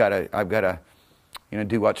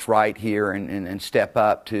do what's right here and step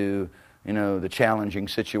up to, the challenging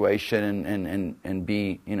situation and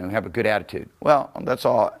be, have a good attitude. Well, that's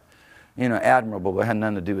all, admirable, but it had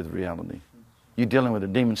nothing to do with reality. You're dealing with a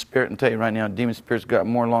demon spirit, and tell you right now, a demon spirit's got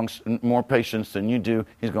more patience than you do.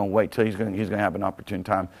 He's going to wait till he's going to have an opportune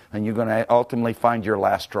time, and you're going to ultimately find your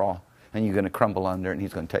last straw, and you're going to crumble under it, and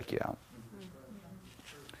he's going to take you out.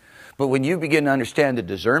 But when you begin to understand the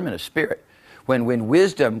discernment of spirit, when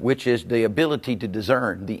wisdom, which is the ability to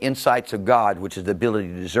discern, the insights of God, which is the ability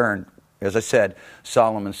to discern, as I said,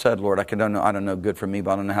 Solomon said, Lord, I don't know good for me,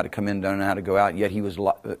 but I don't know how to come in, don't know how to go out. Yet he was,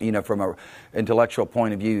 from an intellectual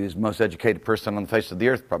point of view, he was the most educated person on the face of the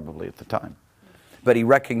earth probably at the time. But he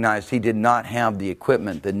recognized he did not have the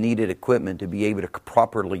equipment, the needed equipment to be able to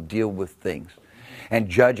properly deal with things and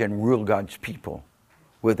judge and rule God's people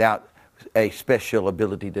without a special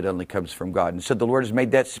ability that only comes from God. And so the Lord has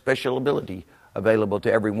made that special ability available to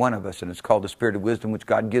every one of us, and it's called the Spirit of Wisdom, which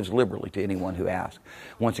God gives liberally to anyone who asks.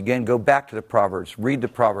 Once again, go back to the Proverbs, read the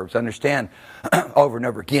Proverbs, understand over and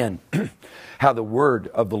over again how the word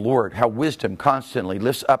of the Lord, how wisdom constantly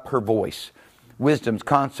lifts up her voice. Wisdom's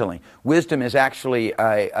constantly. Wisdom is actually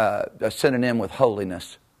a synonym with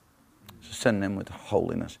holiness. It's a synonym with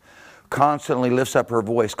holiness. Constantly lifts up her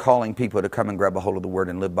voice, calling people to come and grab a hold of the Word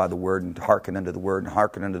and live by the Word and hearken unto the Word and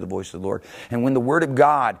hearken unto the voice of the Lord. And when the Word of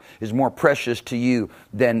God is more precious to you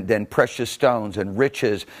than precious stones and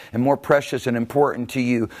riches, and more precious and important to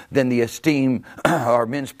you than the esteem or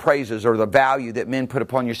men's praises or the value that men put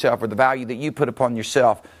upon yourself or the value that you put upon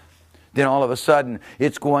yourself, then all of a sudden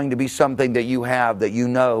it's going to be something that you have, that you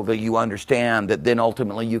know, that you understand, that then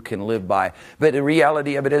ultimately you can live by. But the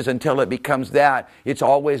reality of it is, until it becomes that, it's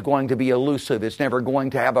always going to be elusive. It's never going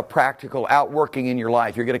to have a practical outworking in your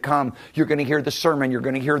life. You're going to come, you're going to hear the sermon, you're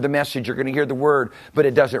going to hear the message, you're going to hear the word, but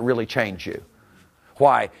it doesn't really change you.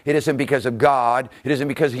 Why? It isn't because of God. It isn't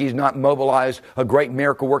because He's not mobilized a great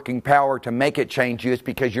miracle working power to make it change you. It's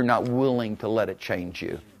because you're not willing to let it change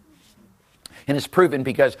you. And it's proven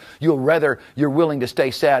because you're willing to stay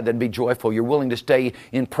sad than be joyful. You're willing to stay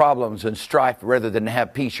in problems and strife rather than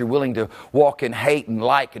have peace. You're willing to walk in hate and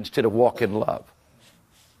like instead of walk in love.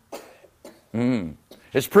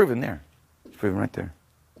 It's proven there. It's proven right there.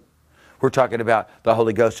 We're talking about the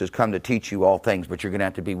Holy Ghost has come to teach you all things, but you're going to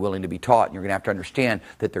have to be willing to be taught. And you're going to have to understand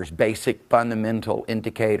that there's basic fundamental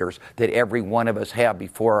indicators that every one of us have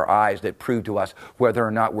before our eyes that prove to us whether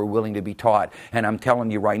or not we're willing to be taught. And I'm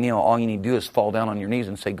telling you right now, all you need to do is fall down on your knees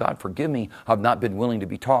and say, God, forgive me. I've not been willing to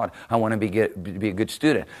be taught. I want to be a good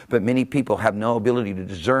student. But many people have no ability to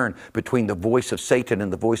discern between the voice of Satan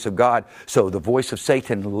and the voice of God. So the voice of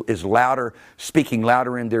Satan is louder, speaking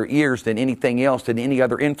louder in their ears than anything else, than any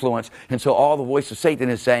other influence. And so all the voice of Satan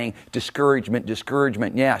is saying, discouragement,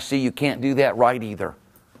 discouragement. Yeah, see, you can't do that right either.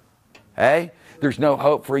 Hey? There's no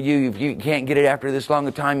hope for you. If you can't get it after this long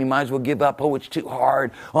a time, you might as well give up. Oh, it's too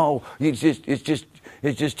hard. Oh, it's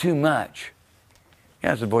just too much.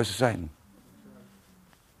 Yeah, it's the voice of Satan.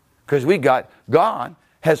 Because God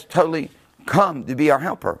has totally come to be our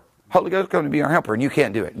helper. Holy Ghost come to be our helper, and you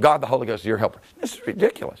can't do it. God, the Holy Ghost, is your helper. This is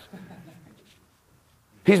ridiculous.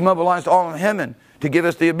 He's mobilized all of heaven to give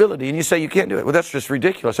us the ability, and you say you can't do it. Well, that's just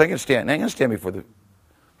ridiculous. I ain't going to stand before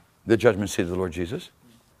the judgment seat of the Lord Jesus.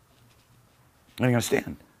 I ain't going to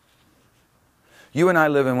stand. You and I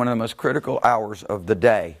live in one of the most critical hours of the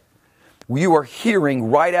day. You are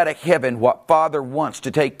hearing right out of heaven what Father wants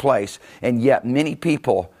to take place, and yet many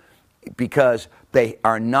people, because they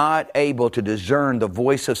are not able to discern the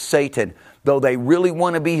voice of Satan, though they really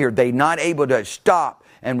want to be here, they're not able to stop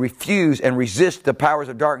and refuse and resist the powers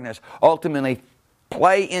of darkness, ultimately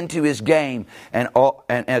play into his game, and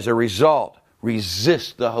as a result,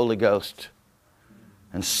 resist the Holy Ghost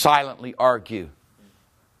and silently argue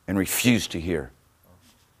and refuse to hear.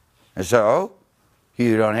 And so,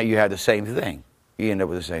 you have the same thing. You end up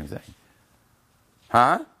with the same thing.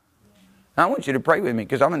 Huh? I want you to pray with me,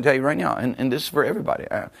 because I'm going to tell you right now, and this is for everybody.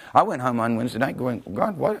 I went home on Wednesday night going,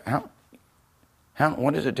 God, what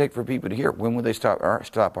does it take for people to hear? When will they stop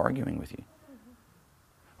arguing with you?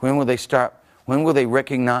 When will they stop? When will they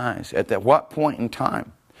recognize, at what point in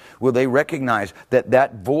time will they recognize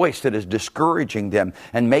that voice that is discouraging them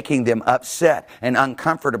and making them upset and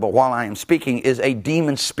uncomfortable while I am speaking is a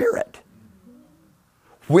demon spirit?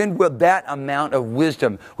 When will that amount of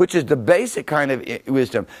wisdom, which is the basic kind of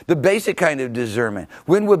wisdom, the basic kind of discernment,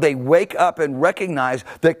 when will they wake up and recognize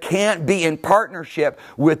they can't be in partnership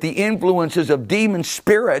with the influences of demon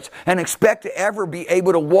spirits and expect to ever be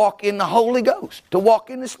able to walk in the Holy Ghost, to walk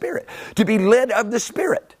in the Spirit, to be led of the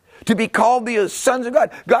Spirit, to be called the sons of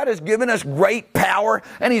God? God has given us great power,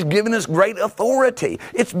 and He's given us great authority.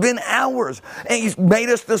 It's been ours, and He's made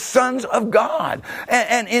us the sons of God.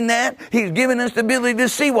 And in that, He's given us the ability to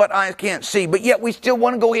see what eyes can't see, but yet we still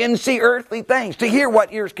want to go in and see earthly things, to hear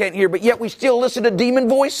what ears can't hear, but yet we still listen to demon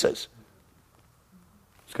voices.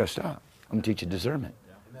 It's got to stop. I'm going to teach you discernment.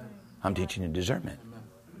 I'm teaching you discernment.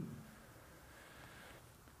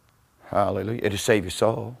 Hallelujah. It'll save your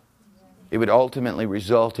soul. It would ultimately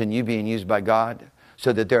result in you being used by God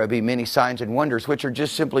so that there will be many signs and wonders, which are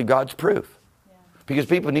just simply God's proof. Yeah. Because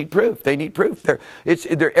people need proof. They need proof.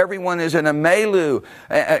 Everyone is in a melu.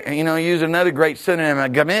 Use another great synonym, a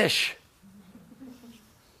gamish,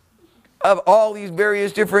 of all these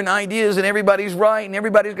various different ideas, and everybody's right, and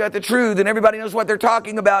everybody's got the truth, and everybody knows what they're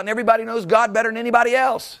talking about, and everybody knows God better than anybody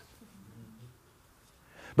else.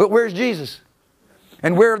 But where's Jesus?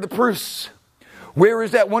 And where are the proofs? Where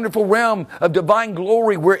is that wonderful realm of divine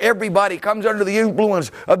glory where everybody comes under the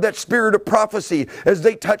influence of that spirit of prophecy as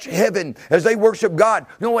they touch heaven, as they worship God?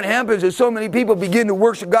 You know what happens is so many people begin to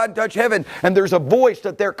worship God and touch heaven, and there's a voice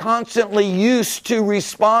that they're constantly used to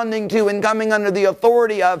responding to and coming under the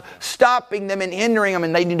authority of, stopping them and hindering them,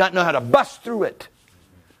 and they do not know how to bust through it.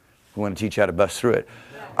 We want to teach you how to bust through it.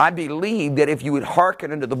 I believe that if you would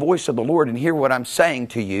hearken unto the voice of the Lord and hear what I'm saying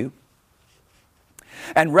to you,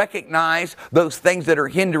 and recognize those things that are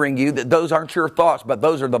hindering you, that those aren't your thoughts, but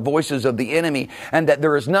those are the voices of the enemy, and that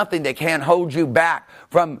there is nothing that can hold you back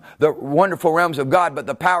from the wonderful realms of God but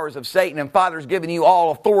the powers of Satan. And Father's given you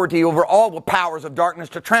all authority over all the powers of darkness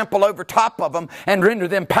to trample over top of them and render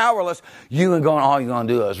them powerless. You ain't going, all you're going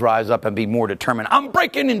to do is rise up and be more determined. I'm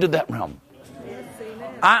breaking into that realm. Yes,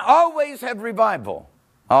 I always have revival.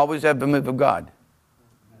 I always have the move of God.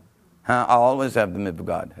 I always have the move of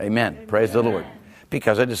God. Amen. Amen. Praise the Lord.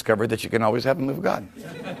 Because I discovered that you can always have the move of God.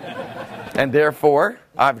 And therefore,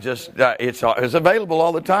 I've just, it's available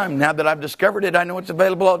all the time. Now that I've discovered it, I know it's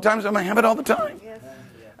available all the time, so I'm going to have it all the time. Yes.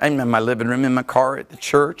 I'm in my living room, in my car, at the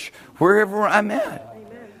church, wherever I'm at.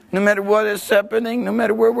 Amen. No matter what is happening, no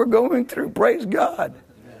matter where we're going through, praise God.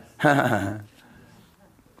 I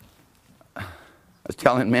was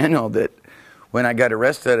telling Manuel that when I got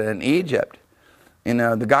arrested in Egypt,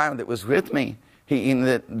 the guy that was with me,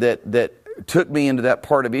 that took me into that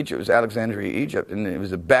part of Egypt, it was Alexandria, Egypt, and it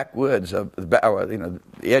was the backwoods of the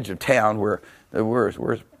edge of town where the worst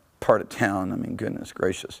part of town. I mean, goodness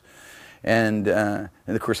gracious. And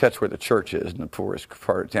of course, that's where the church is, in the poorest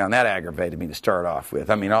part of town. That aggravated me to start off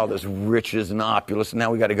with. I mean, all this riches and opulence, and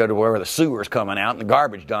now we got to go to where the sewer's coming out and the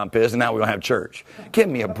garbage dump is, and now we don't have church. Give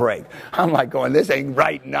me a break. I'm like going, this ain't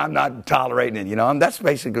right, and I'm not tolerating it. And that's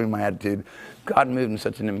basically my attitude. God moved in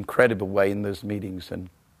such an incredible way in those meetings, and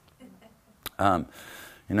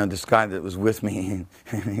this guy that was with me,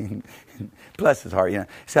 bless his heart, he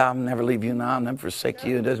said, I'll never leave you now, I'll never forsake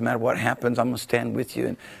you. It doesn't matter what happens, I'm going to stand with you.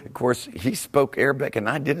 And of course, he spoke Arabic, and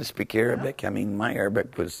I didn't speak Arabic. I mean, my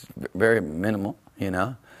Arabic was very minimal,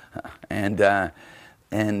 And at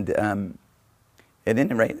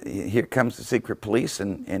any rate, here comes the secret police,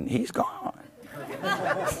 and he's gone.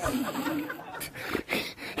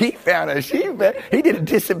 He found a sheep. He did a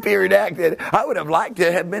disappearing act that I would have liked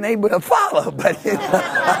to have been able to follow. But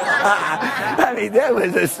I mean, that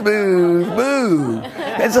was a smooth move.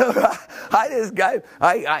 And so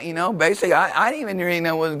basically, I didn't even really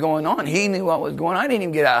know what was going on. He knew what was going on. I didn't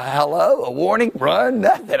even get a hello, a warning, run,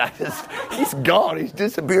 nothing. He's gone. He's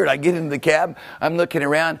disappeared. I get into the cab. I'm looking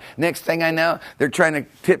around. Next thing I know, they're trying to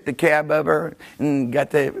tip the cab over, and you got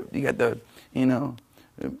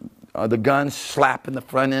the gun slapping the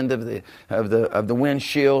front end of the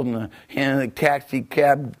windshield, and the taxi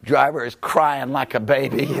cab driver is crying like a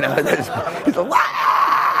baby. He's like,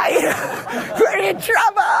 we're in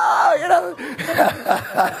trouble.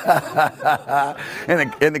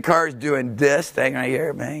 And the car's doing this thing right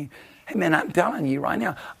here, man. Hey, man, I'm telling you right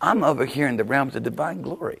now, I'm over here in the realms of divine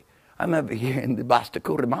glory. I'm over here in the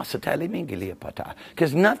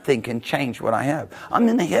because nothing can change what I have. I'm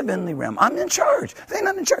in the heavenly realm. I'm in charge. They're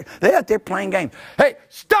not in charge. They're out there playing games. Hey,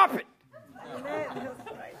 stop it!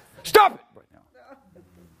 Stop it! Right now.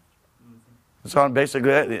 So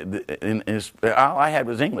basically, all I had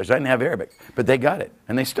was English. I didn't have Arabic. But they got it,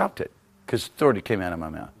 and they stopped it because authority came out of my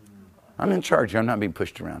mouth. I'm in charge. I'm not being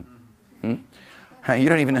pushed around. You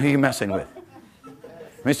don't even know who you're messing with.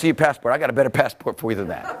 Let me see your passport. I got a better passport for you than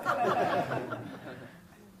that.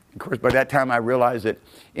 Of course, by that time I realized that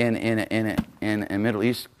in a Middle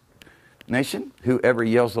East nation, whoever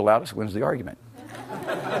yells the loudest wins the argument.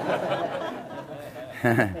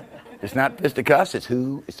 It's not fisticuffs, it's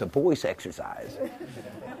a voice exercise.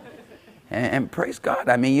 And praise God.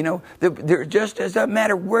 I mean, there just doesn't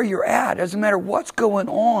matter where you're at. It doesn't matter what's going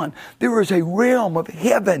on. There is a realm of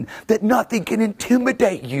heaven that nothing can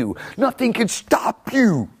intimidate you. Nothing can stop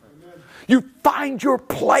you. You find your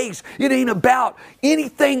place. It ain't about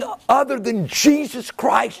anything other than Jesus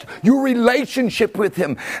Christ, your relationship with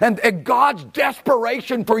Him, and God's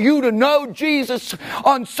desperation for you to know Jesus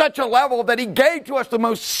on such a level that He gave to us the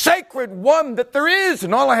most sacred one that there is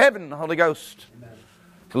in all of heaven, the Holy Ghost,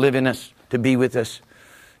 to live in us, to be with us,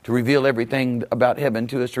 to reveal everything about heaven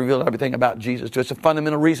to us, to reveal everything about Jesus to us. A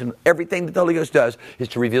fundamental reason everything that the Holy Ghost does is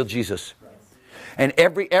to reveal Jesus. And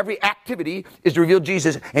every activity is to reveal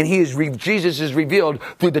Jesus, and Jesus is revealed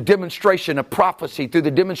through the demonstration of prophecy, through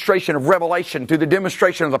the demonstration of revelation, through the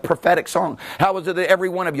demonstration of the prophetic song. How is it that every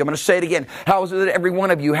one of you, I'm going to say it again, how is it that every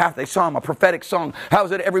one of you have a psalm, a prophetic song? How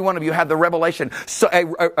is it that every one of you have the revelation,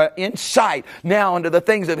 insight now into the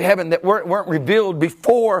things of heaven that weren't revealed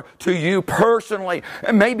before to you personally,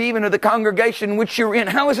 and maybe even to the congregation in which you're in?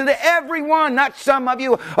 How is it that everyone, not some of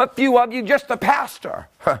you, a few of you, just the pastor?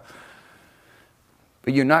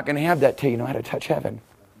 But you're not going to have that till you know how to touch heaven.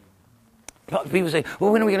 People say,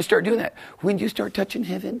 well, when are we going to start doing that? When do you start touching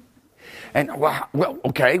heaven? And, well,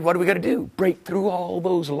 okay, what do we got to do? Break through all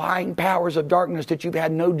those lying powers of darkness that you've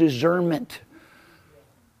had no discernment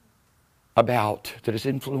about, that has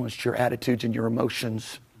influenced your attitudes and your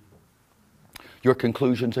emotions. your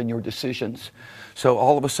conclusions and your decisions. So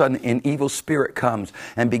all of a sudden an evil spirit comes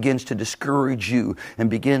and begins to discourage you and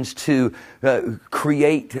begins to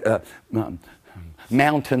create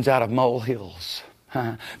mountains out of molehills.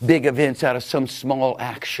 Big events out of some small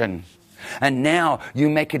action. And now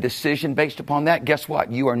you make a decision based upon that. Guess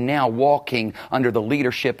what? You are now walking under the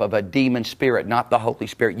leadership of a demon spirit, not the Holy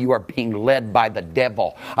Spirit. You are being led by the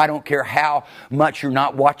devil. I don't care how much you're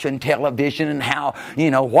not watching television and how,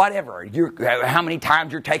 whatever. How many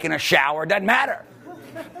times you're taking a shower. Doesn't matter.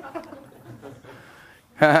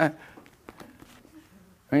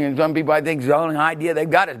 Some people, I think, the only idea they've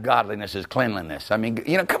got is godliness is cleanliness.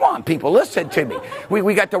 Come on, people, listen to me.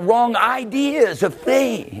 We got the wrong ideas of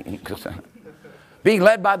things. Being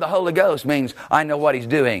led by the Holy Ghost means I know what He's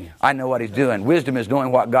doing. I know what He's doing. Wisdom is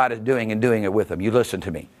knowing what God is doing and doing it with Him. You listen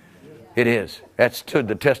to me. It is. That's stood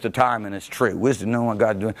the test of time, and it's true. Wisdom, knowing what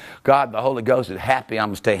God's doing. God, the Holy Ghost is happy. I'm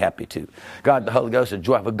going to stay happy too. God, the Holy Ghost is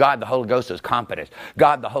joyful. God, the Holy Ghost is confidence.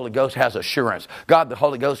 God, the Holy Ghost has assurance. God, the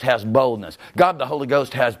Holy Ghost has boldness. God, the Holy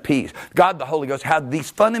Ghost has peace. God, the Holy Ghost has these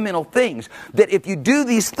fundamental things that if you do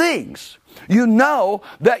these things, you know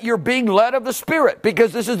that you're being led of the Spirit,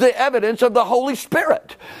 because this is the evidence of the Holy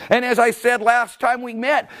Spirit. And as I said last time we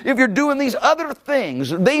met, if you're doing these other things,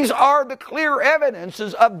 these are the clear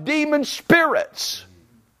evidences of demon spirits.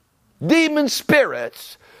 Demon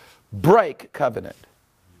spirits break covenant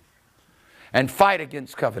and fight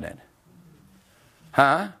against covenant.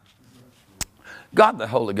 God the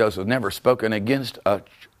Holy Ghost has never spoken against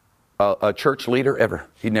a church leader ever.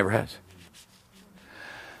 He never has.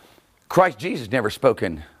 Christ Jesus never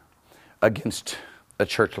spoken against a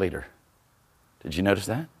church leader. Did you notice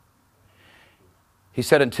that? He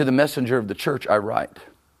said, unto the messenger of the church I write.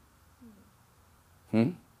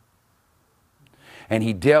 And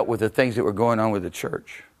he dealt with the things that were going on with the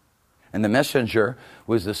church. And the messenger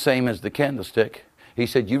was the same as the candlestick. He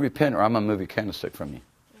said, you repent or I'm going to move your candlestick from you.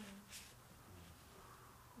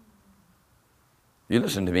 You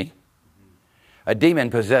listen to me. A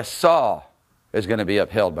demon-possessed Saul is going to be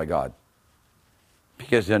upheld by God,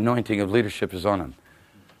 because the anointing of leadership is on him.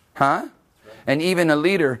 And even a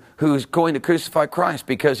leader who's going to crucify Christ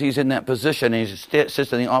because he's in that position and he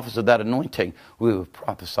sits in the office of that anointing, will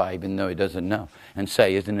prophesy even though he doesn't know and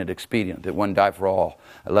say, isn't it expedient that one die for all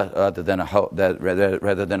rather than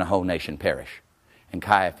a whole nation perish? And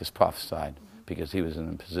Caiaphas prophesied because he was in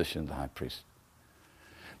the position of the high priest.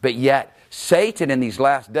 But yet, Satan in these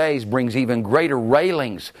last days brings even greater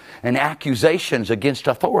railings and accusations against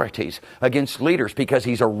authorities, against leaders, because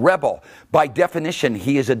he's a rebel. By definition,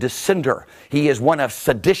 he is a dissenter. He is one of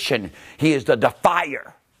sedition. He is the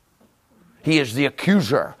defier. He is the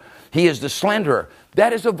accuser. He is the slanderer.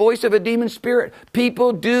 That is the voice of a demon spirit.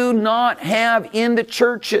 People do not have in the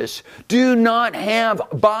churches, do not have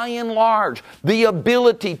by and large the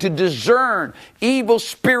ability to discern evil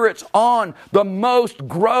spirits on the most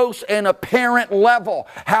gross and apparent level.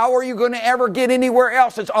 How are you going to ever get anywhere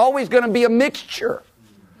else? It's always going to be a mixture.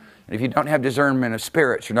 And if you don't have discernment of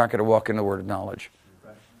spirits, you're not going to walk in the word of knowledge.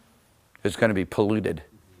 It's going to be polluted.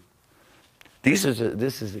 This is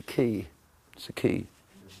a key. It's a key.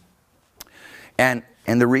 And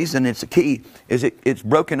the reason it's a key is it's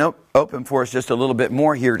broken open for us just a little bit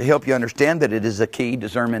more here to help you understand that it is a key.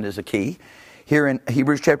 Discernment is a key. Here in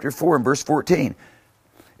Hebrews chapter 4 and verse 14.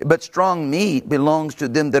 But strong meat belongs to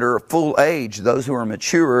them that are of full age, those who are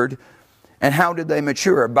matured. And how did they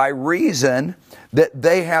mature? By reason that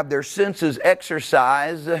they have their senses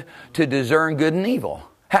exercised to discern good and evil.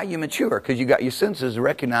 How you mature? Because you got your senses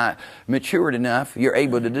matured enough, you're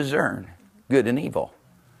able to discern good and evil.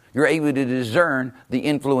 You're able to discern the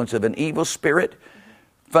influence of an evil spirit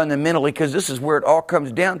fundamentally, because this is where it all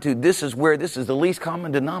comes down to. This is the least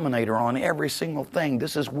common denominator on every single thing.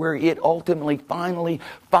 This is where it ultimately, finally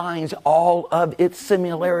finds all of its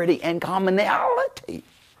similarity and commonality.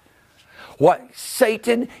 What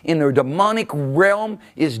Satan in the demonic realm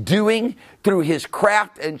is doing through his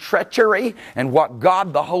craft and treachery, and what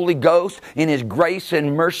God the Holy Ghost in His grace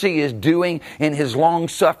and mercy is doing in His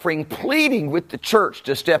long-suffering, pleading with the church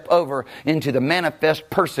to step over into the manifest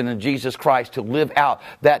person of Jesus Christ to live out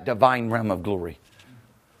that divine realm of glory.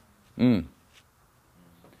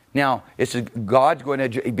 Now, God's going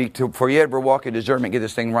to, for you to ever walk in discernment, get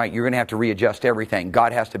this thing right, you're going to have to readjust everything.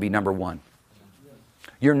 God has to be number one.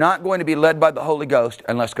 You're not going to be led by the Holy Ghost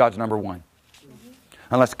unless God's number one.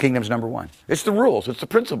 Unless the kingdom's number one. It's the rules. It's the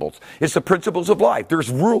principles. It's the principles of life.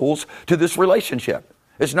 There's rules to this relationship.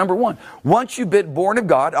 It's number one. Once you've been born of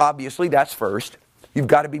God, obviously that's first. You've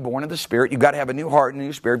got to be born of the Spirit. You've got to have a new heart and a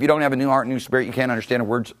new spirit. If you don't have a new heart and a new spirit, you can't understand a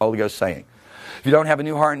word the Holy Ghost is saying. If you don't have a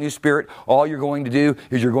new heart and new spirit, all you're going to do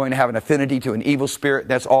is you're going to have an affinity to an evil spirit.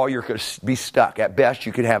 That's all you're going to be stuck. At best,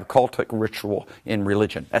 you could have cultic ritual in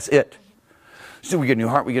religion. That's it. So we get a new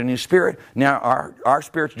heart, we get a new spirit. Now our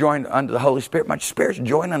spirit's joined under the Holy Spirit. My spirit's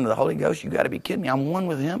joined under the Holy Ghost. You got to be kidding me. I'm one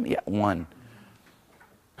with Him? Yeah, one.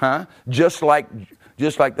 Huh? Just like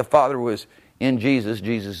the Father was in Jesus,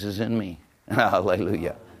 Jesus is in me.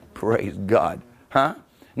 Hallelujah. Praise God. Huh?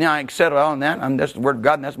 Now I settle on that. That's the Word of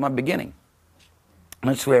God, and that's my beginning.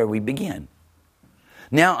 That's where we begin.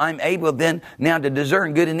 Now I'm able then now to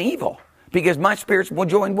discern good and evil. Because my spirit's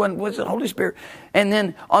joined one with the Holy Spirit. And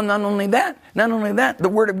then, not only that, the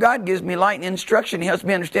Word of God gives me light and instruction. He helps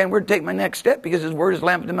me understand where to take my next step, because His Word is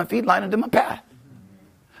lamp unto my feet, light unto my path.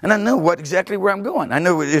 And I know exactly where I'm going. I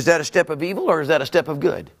know, is that a step of evil or is that a step of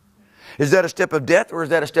good? Is that a step of death or is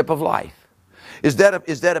that a step of life? Is that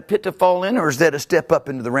a pit to fall in, or is that a step up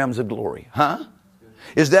into the realms of glory? Huh?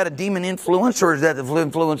 Is that a demon influence, or is that the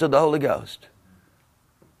influence of the Holy Ghost?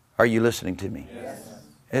 Are you listening to me? Yes.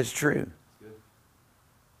 It's true.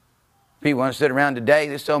 People want to sit around today,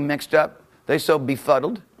 they're so mixed up, they're so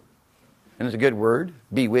befuddled. And it's a good word,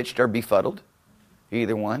 bewitched or befuddled.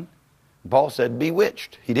 Either one. Paul said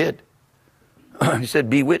bewitched. He did. He said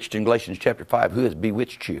bewitched in Galatians chapter 5. Who has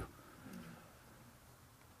bewitched you?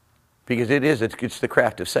 Because it's the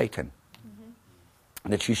craft of Satan.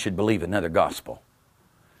 That you should believe another gospel.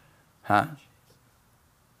 Huh?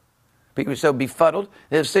 People are so befuddled.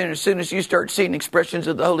 As soon as you start seeing expressions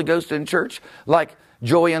of the Holy Ghost in church, like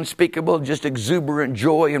joy unspeakable, just exuberant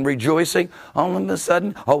joy and rejoicing, all of a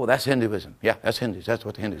sudden, oh, well, that's Hinduism. Yeah, that's Hindus. That's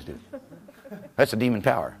what the Hindus do. That's the demon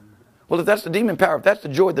power. Well, if that's the demon power, if that's the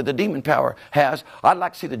joy that the demon power has, I'd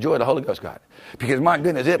like to see the joy of the Holy Ghost God. Because my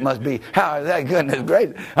goodness, it must be, how is that goodness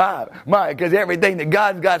great? Because everything that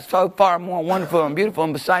God's got so far more wonderful and beautiful.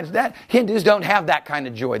 And besides that, Hindus don't have that kind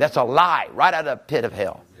of joy. That's a lie right out of the pit of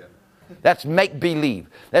hell. That's make-believe.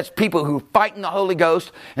 That's people who fight in the Holy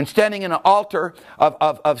Ghost and standing in an altar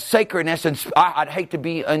of sacredness. And I'd hate to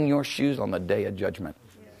be in your shoes on the day of judgment.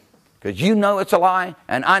 Because you know it's a lie,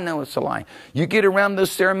 and I know it's a lie. You get around those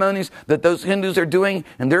ceremonies that those Hindus are doing,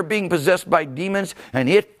 and they're being possessed by demons, and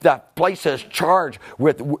the place is charged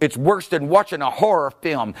with, it's worse than watching a horror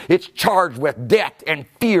film. It's charged with death and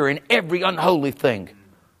fear and every unholy thing.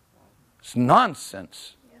 It's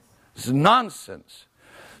nonsense. It's nonsense.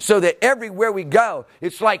 So that everywhere we go,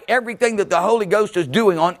 it's like everything that the Holy Ghost is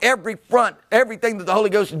doing on every front, everything that the Holy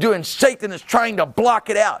Ghost is doing, Satan is trying to block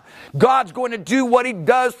it out. God's going to do what He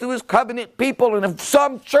does through His covenant people. And if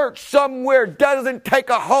some church somewhere doesn't take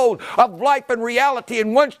a hold of life and reality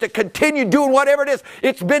and wants to continue doing whatever it is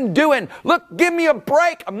it's been doing, look, give me a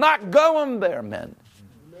break. I'm not going there, men.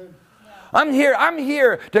 I'm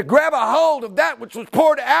here to grab a hold of that which was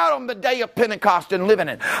poured out on the day of Pentecost and live in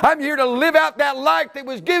it. I'm here to live out that life that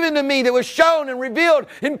was given to me, that was shown and revealed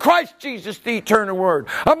in Christ Jesus, the eternal Word.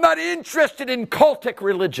 I'm not interested in cultic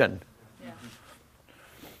religion. Yeah.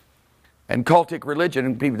 And cultic religion,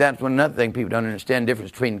 and people, that's another thing people don't understand the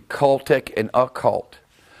difference between cultic and occult.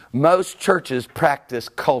 Most churches practice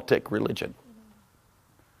cultic religion.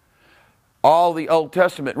 All the Old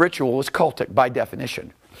Testament ritual was cultic by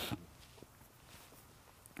definition.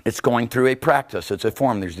 It's going through a practice. It's a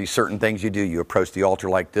form. There's these certain things you do. You approach the altar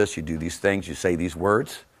like this. You do these things. You say these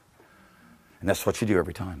words. And that's what you do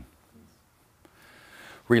every time.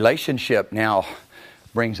 Relationship now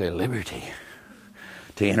brings a liberty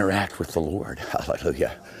to interact with the Lord.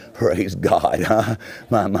 Hallelujah. Praise God. Huh?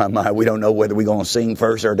 My. We don't know whether we're going to sing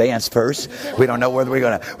first or dance first. We don't know whether we're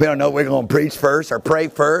going to preach first or pray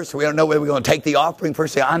first. We don't know whether we're going to take the offering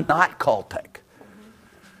first. Say, I'm not cultic.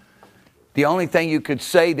 The only thing you could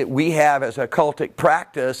say that we have as a cultic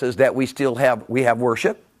practice is that we have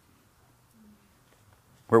worship,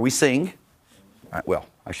 where we sing. Well,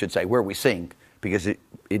 I should say where we sing, because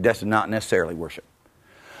it does not necessarily worship.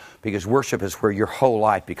 Because worship is where your whole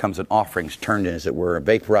life becomes an offering, turned in, as it were,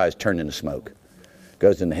 vaporized, turned into smoke,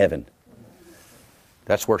 goes into heaven.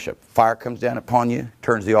 That's worship. Fire comes down upon you,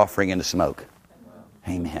 turns the offering into smoke.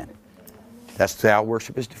 Amen. That's how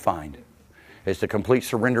worship is defined. It's the complete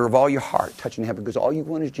surrender of all your heart, touching heaven, because all you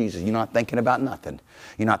want is Jesus. You're not thinking about nothing.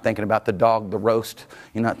 You're not thinking about the dog, the roast.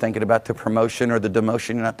 You're not thinking about the promotion or the demotion.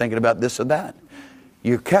 You're not thinking about this or that.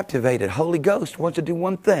 You're captivated. Holy Ghost wants to do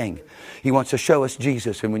one thing. He wants to show us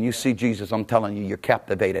Jesus. And when you see Jesus, I'm telling you, you're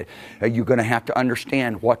captivated. You're going to have to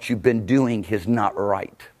understand what you've been doing is not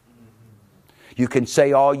right. You can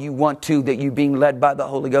say all you want to that you're being led by the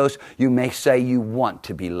Holy Ghost. You may say you want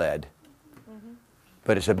to be led.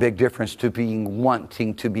 But it's a big difference to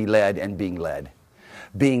wanting to be led and being led.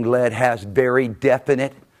 Being led has very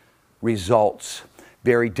definite results,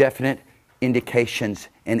 very definite indications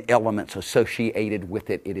and elements associated with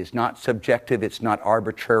it. It is not subjective. It's not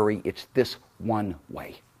arbitrary. It's this one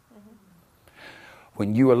way.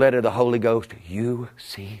 When you are led of the Holy Ghost, you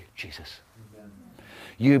see Jesus.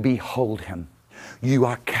 You behold Him. You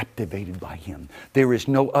are captivated by Him. There is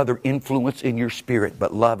no other influence in your spirit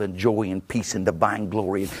but love and joy and peace and divine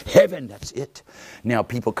glory and heaven. That's it. Now,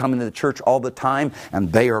 people come into the church all the time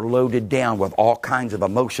and they are loaded down with all kinds of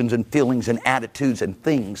emotions and feelings and attitudes and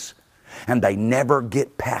things. And they never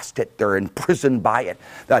get past it. They're imprisoned by it.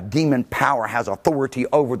 The demon power has authority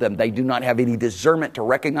over them. They do not have any discernment to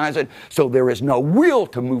recognize it. So there is no will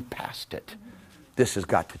to move past it. This has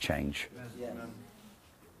got to change.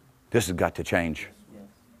 This has got to change.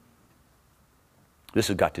 This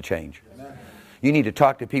has got to change. You need to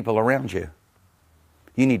talk to people around you.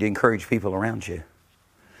 You need to encourage people around you.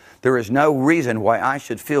 There is no reason why I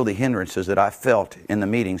should feel the hindrances that I felt in the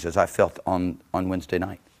meetings as I felt on Wednesday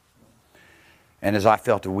night. And as I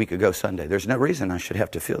felt a week ago Sunday. There's no reason I should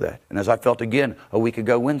have to feel that. And as I felt again a week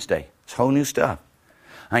ago Wednesday. It's whole new stuff.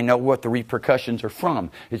 I know what the repercussions are from.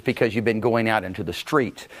 It's because you've been going out into the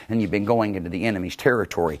street and you've been going into the enemy's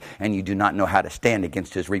territory and you do not know how to stand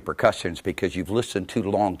against his repercussions because you've listened too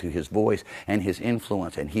long to his voice and his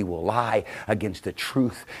influence, and he will lie against the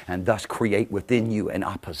truth and thus create within you an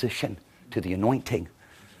opposition to the anointing.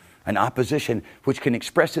 An opposition which can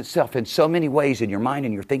express itself in so many ways in your mind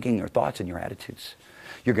and your thinking, your thoughts and your attitudes.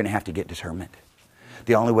 You're going to have to get discernment.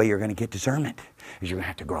 The only way you're going to get discernment is you're going to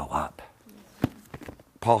have to grow up.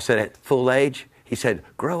 Paul said at full age, he said,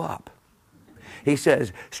 grow up. He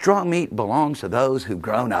says, strong meat belongs to those who've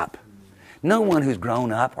grown up. No one who's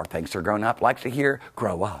grown up or thinks they're grown up likes to hear,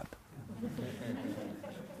 grow up.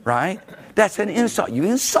 Right? That's an insult. You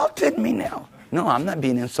insulted me now. No, I'm not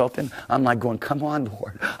being insulted. I'm like going, come on,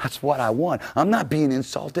 Lord. That's what I want. I'm not being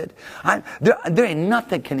insulted. There ain't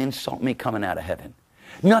nothing can insult me coming out of heaven.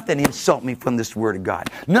 Nothing insult me from this Word of God.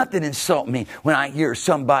 Nothing insult me when I hear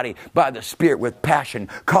somebody by the Spirit with passion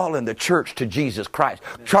calling the church to Jesus Christ,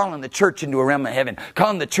 calling the church into a realm of heaven,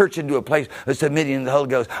 calling the church into a place of submitting to the Holy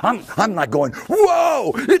Ghost. I'm not going,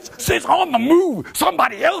 whoa, it's on the move.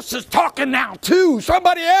 Somebody else is talking now too.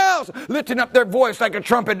 Somebody else lifting up their voice like a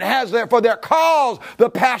trumpet and has there for their cause the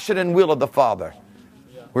passion and will of the Father.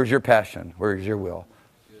 Where's your passion? Where's your will?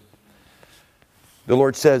 The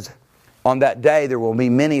Lord says, on that day, there will be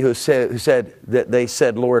many who said that they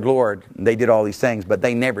said, Lord, Lord. They did all these things, but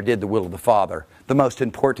they never did the will of the Father. The most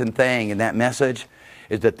important thing in that message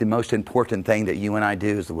is that the most important thing that you and I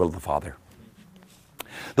do is the will of the Father.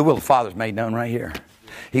 The will of the Father is made known right here.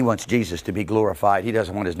 He wants Jesus to be glorified. He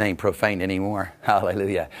doesn't want His name profaned anymore.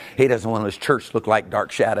 Hallelujah. He doesn't want His church to look like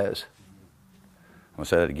dark shadows. I'm going to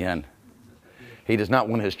say that again. He does not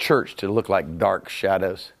want His church to look like dark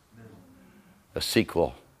shadows. A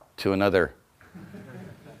sequel to another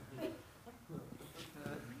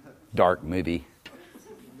dark movie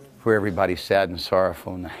where everybody's sad and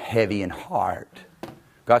sorrowful and heavy in heart.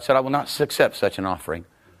 God said, I will not accept such an offering.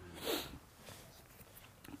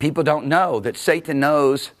 People don't know that Satan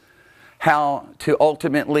knows how to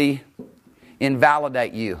ultimately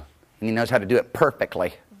invalidate you. And he knows how to do it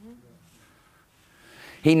perfectly.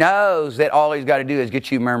 He knows that all he's got to do is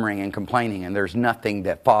get you murmuring and complaining, and there's nothing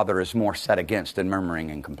that Father is more set against than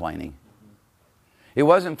murmuring and complaining. It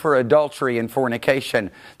wasn't for adultery and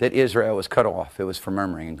fornication that Israel was cut off. It was for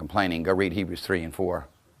murmuring and complaining. Go read Hebrews 3 and 4.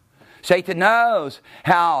 Satan knows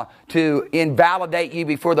how to invalidate you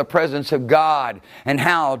before the presence of God and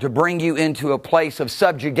how to bring you into a place of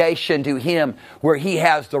subjugation to Him where He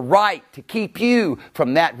has the right to keep you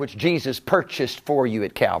from that which Jesus purchased for you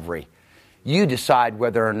at Calvary. You decide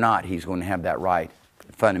whether or not He's going to have that right.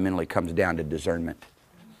 It fundamentally comes down to discernment.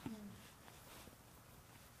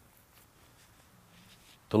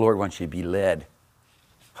 The Lord wants you to be led.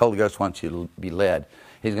 Holy Ghost wants you to be led.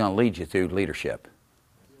 He's going to lead you through leadership.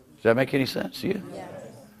 Does that make any sense to you? Yes.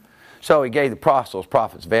 So He gave the apostles,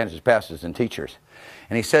 prophets, evangelists, pastors, and teachers.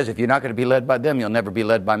 And He says, if you're not going to be led by them, you'll never be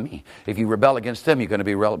led by me. If you rebel against them,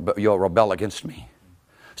 you'll rebel against me.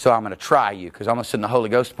 So I'm going to try you because I'm going to send the Holy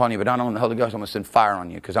Ghost upon you. But not only the Holy Ghost, I'm going to send fire on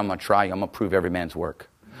you because I'm going to try you. I'm going to prove every man's work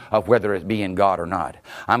of whether it be in God or not.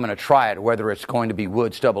 I'm going to try it whether it's going to be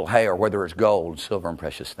wood, stubble, hay, or whether it's gold, silver, and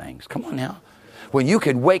precious things. Come on now. When you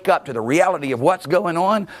can wake up to the reality of what's going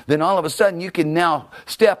on, then all of a sudden you can now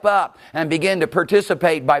step up and begin to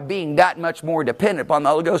participate by being that much more dependent upon the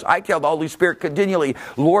Holy Ghost. I tell the Holy Spirit continually,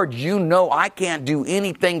 Lord, you know I can't do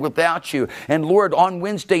anything without you. And Lord, on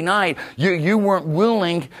Wednesday night, you weren't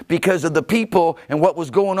willing because of the people and what was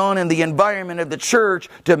going on in the environment of the church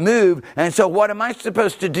to move. And so what am I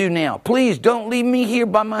supposed to do now? Please don't leave me here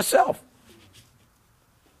by myself.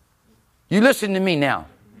 You listen to me now.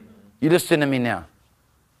 You listen to me now.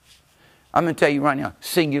 I'm going to tell you right now,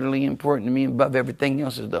 singularly important to me above everything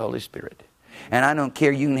else is the Holy Spirit. And I don't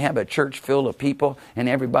care, you can have a church full of people and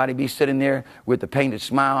everybody be sitting there with a painted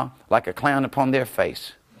smile like a clown upon their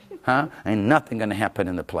face. Huh? Ain't nothing going to happen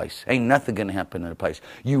in the place. Ain't nothing going to happen in the place.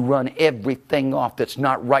 You run everything off that's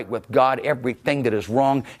not right with God, everything that is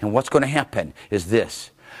wrong, and what's going to happen is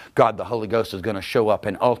this. God, the Holy Ghost, is going to show up,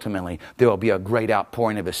 and ultimately there will be a great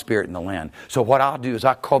outpouring of His Spirit in the land. So what I'll do is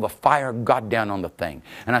I call the fire of God down on the thing.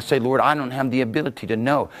 And I say, Lord, I don't have the ability to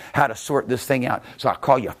know how to sort this thing out. So I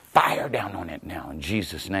call you fire down on it now in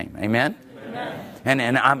Jesus' name. Amen? Amen.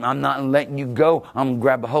 And I'm not letting you go. I'm going to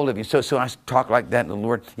grab a hold of you. So I talk like that to the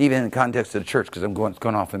Lord, even in the context of the church, because it's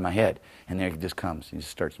going off in my head. And there He just comes. He just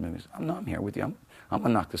starts moving. I'm here with you. I'm going to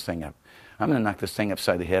knock this thing up. I'm going to knock this thing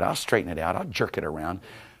upside the head. I'll straighten it out. I'll jerk it around.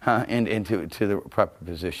 And into the proper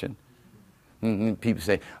position. People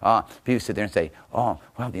say, people sit there and say, oh,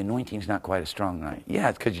 well, the anointing's not quite as strong tonight. Yeah,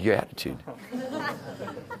 it's because of your attitude.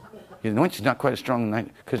 The anointing's not quite as strong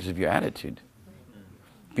tonight because of your attitude.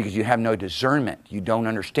 Because you have no discernment. You don't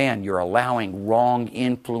understand. You're allowing wrong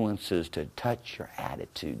influences to touch your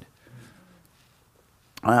attitude.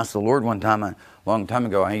 I asked the Lord one time, a long time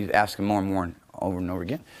ago, I asked Him more and more over and over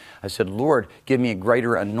again. I said, Lord, give me a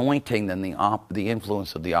greater anointing than the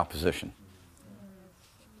influence of the opposition.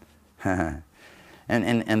 and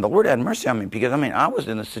the Lord had mercy on me because, I was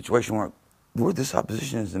in a situation where, Lord, this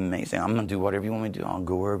opposition is amazing. I'm going to do whatever you want me to do. I'll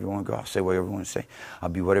go wherever you want to go. I'll say whatever you want to say. I'll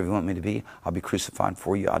be whatever you want me to be. I'll be crucified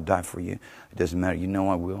for you. I'll die for you. It doesn't matter. You know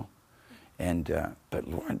I will. But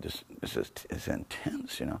Lord, this is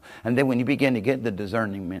intense, you know. And then when you begin to get the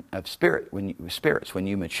discernment of spirits, when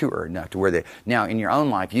you mature enough to where now in your own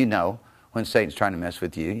life, you know when Satan's trying to mess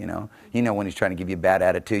with you, you know when he's trying to give you a bad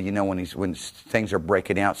attitude, you know when things are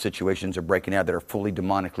breaking out, situations are breaking out that are fully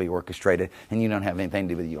demonically orchestrated, and you don't have anything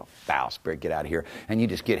to do with you. Foul spirit, get out of here. And you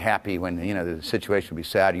just get happy when the situation would be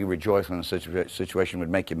sad. You rejoice when the situation would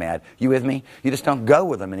make you mad. You with me? You just don't go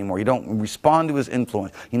with him anymore. You don't respond to his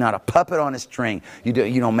influence. You're not a puppet on his string. You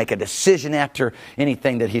don't make a decision after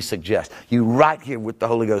anything that he suggests. You right here with the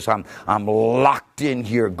Holy Ghost. I'm locked in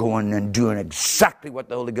here, going and doing exactly what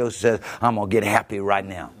the Holy Ghost says. I'm going to get happy right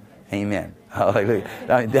now. Amen. Hallelujah.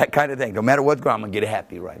 That kind of thing. No matter what's going on, I'm going to get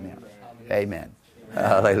happy right now. Amen.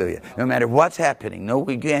 Hallelujah. No matter what's happening. No,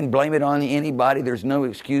 we can't blame it on anybody. There's no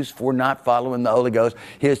excuse for not following the Holy Ghost.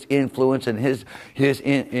 His influence and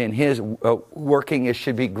his working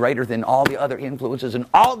should be greater than all the other influences and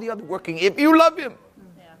all the other working if you love Him.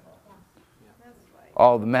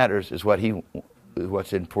 All that matters is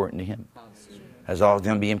what's important to Him. That's all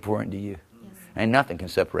going to be important to you. And nothing can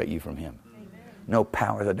separate you from Him. No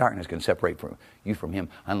power of the darkness can separate you from Him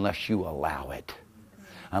unless you allow it.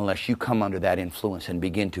 Unless you come under that influence and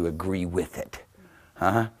begin to agree with it.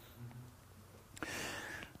 Let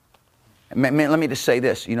me just say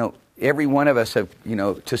this. Every one of us have,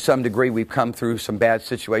 to some degree, we've come through some bad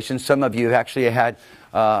situations. Some of you have actually had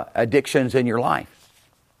addictions in your life,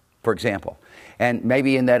 for example. And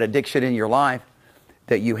maybe in that addiction in your life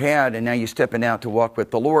that you had, and now you're stepping out to walk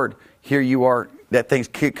with the Lord, here you are, that thing's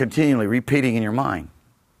continually repeating in your mind.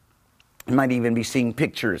 You might even be seeing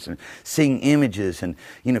pictures and seeing images and,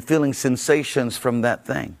 feeling sensations from that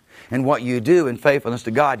thing. And what you do in faithfulness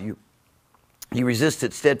to God, you resist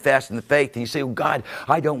it steadfast in the faith, and you say, oh God,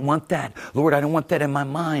 I don't want that. Lord, I don't want that in my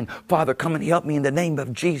mind. Father, come and help me in the name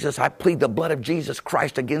of Jesus. I plead the blood of Jesus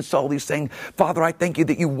Christ against all these things. Father, I thank you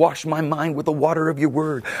that you wash my mind with the water of your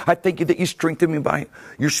word. I thank you that you strengthen me by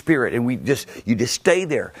your spirit. And you just stay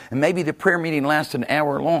there. And maybe the prayer meeting lasts an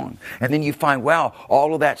hour long. And then you find, wow,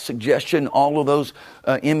 all of that suggestion, all of those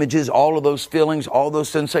images, all of those feelings, all those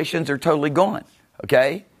sensations are totally gone.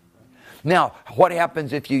 Okay? Now, what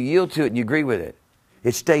happens if you yield to it and you agree with it?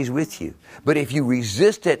 It stays with you. But if you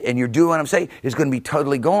resist it and you're doing what I'm saying, it's going to be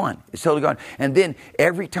totally gone. It's totally gone. And then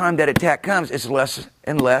every time that attack comes, it's less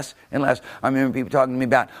and less and less. I remember people talking to me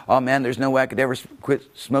about, oh man, there's no way I could ever quit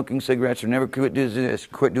smoking cigarettes or never quit doing this,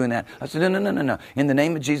 quit doing that. I said, no. In the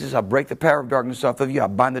name of Jesus, I'll break the power of darkness off of you. I'll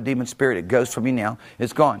bind the demon spirit. It goes from me now.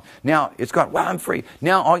 It's gone. Now, it's gone. Wow, I'm free.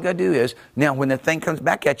 Now, all you got to do is, now when the thing comes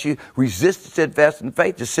back at you, resist it steadfast in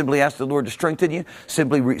faith. Just simply ask the Lord to strengthen you.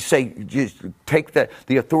 Simply just take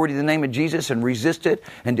the authority in the name of Jesus and resist it.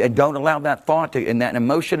 And don't allow that thought and that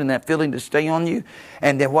emotion and that feeling to stay on you.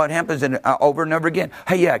 And then what happens over and over again?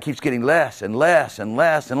 Hey, yeah, it keeps getting less and less and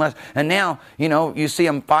less and less. And now, you see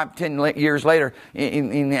them 5-10 years later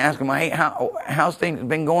and you ask them, hey, how's things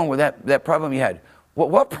been going with that problem you had?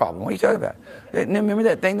 What problem? What are you talking about? Remember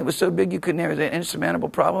that thing that was so big you couldn't have an insurmountable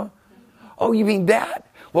problem? Oh, you mean that?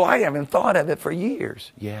 Well, I haven't thought of it for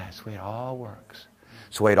years. Yeah, that's the way it all works.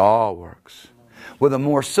 That's the way it all works. Well, the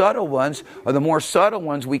more subtle ones,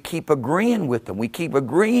 we keep agreeing with them. We keep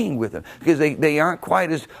agreeing with them because they aren't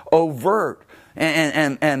quite as overt.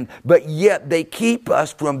 But yet they keep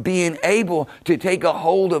us from being able to take a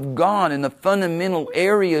hold of God in the fundamental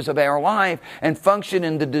areas of our life and function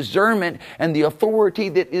in the discernment and the authority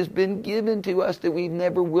that has been given to us that we've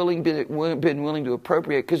never been willing to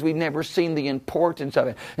appropriate because we've never seen the importance of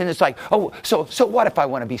it. And it's like, oh, so what if I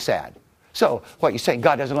want to be sad? So what, you saying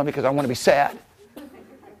God doesn't love me because I want to be sad?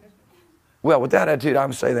 Well, with that attitude,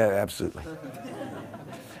 I'm saying that absolutely.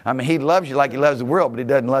 I mean, He loves you like He loves the world, but He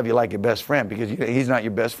doesn't love you like your best friend because He's not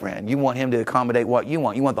your best friend. You want Him to accommodate what you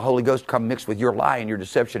want. You want the Holy Ghost to come mixed with your lie and your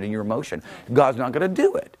deception and your emotion. God's not going to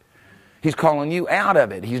do it. He's calling you out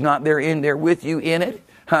of it. He's not in there with you in it.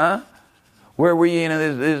 Huh? Where were you?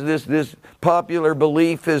 This popular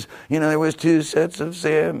belief is, there was two sets of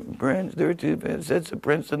sand, there were two sets of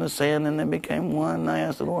prints in the sand, and they became one. I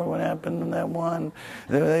asked the Lord what happened to that one.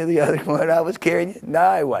 The other one, I was carrying it. No,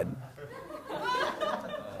 I wasn't.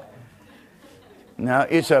 Now,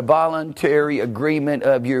 it's a voluntary agreement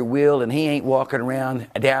of your will, and He ain't walking around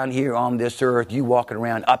down here on this earth. You walking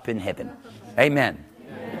around up in heaven. Amen.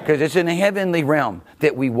 Because it's in the heavenly realm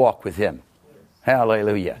that we walk with Him.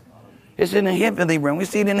 Hallelujah. It's in the heavenly realm. We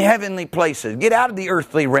see it in heavenly places. Get out of the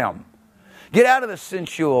earthly realm. Get out of the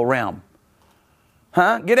sensual realm.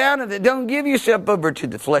 Huh? Get out of it. Don't give yourself over to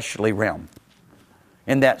the fleshly realm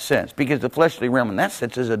in that sense. Because the fleshly realm in that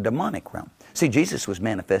sense is a demonic realm. See, Jesus was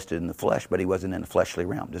manifested in the flesh, but He wasn't in the fleshly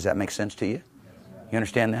realm. Does that make sense to you? You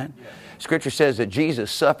understand that? Scripture says that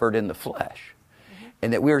Jesus suffered in the flesh.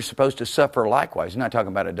 And that we were supposed to suffer likewise. He's not talking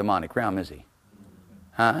about a demonic realm, is He?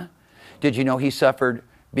 Huh? Did you know He suffered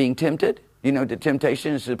being tempted? You know, the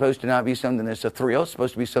temptation is supposed to not be something that's a thrill. It's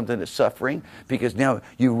supposed to be something that's suffering. Because now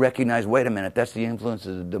you recognize, wait a minute, that's the influence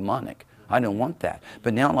of the demonic. I don't want that.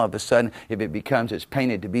 But now all of a sudden, if it becomes, it's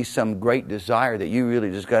painted to be some great desire that you really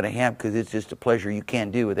just got to have because it's just a pleasure you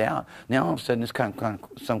can't do without. Now all of a sudden, it's kind of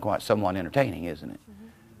somewhat entertaining, isn't it?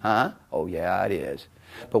 Huh? Oh yeah, it is.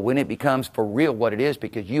 But when it becomes for real what it is,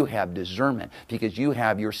 because you have discernment, because you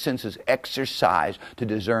have your senses exercised to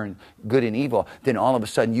discern good and evil, then all of a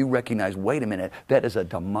sudden you recognize, wait a minute, that is a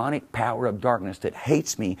demonic power of darkness that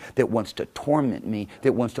hates me, that wants to torment me,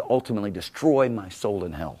 that wants to ultimately destroy my soul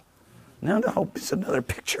in hell. Now, no, it's another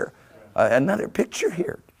picture. Another picture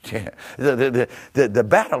here. The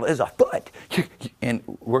battle is afoot. And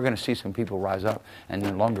we're going to see some people rise up and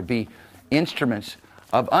no longer be instruments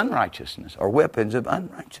of unrighteousness or weapons of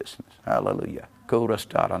unrighteousness. Hallelujah.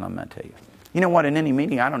 You know what? In any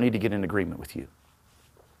meeting, I don't need to get in agreement with you.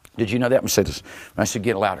 Did you know that? I should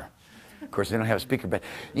get louder. Of course, they don't have a speaker, but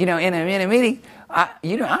in a meeting, I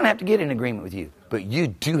don't have to get in agreement with you, but you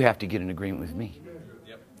do have to get in agreement with me.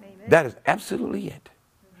 That is absolutely it.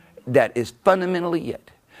 That is fundamentally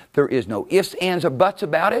it. There is no ifs, ands, or buts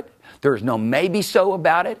about it. There is no maybe so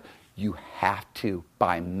about it. You have to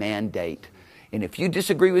by mandate. And if you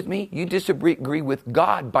disagree with me, you disagree with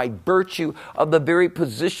God by virtue of the very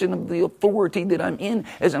position of the authority that I'm in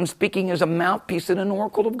as I'm speaking as a mouthpiece and an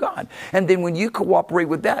oracle of God. And then when you cooperate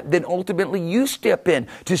with that, then ultimately you step in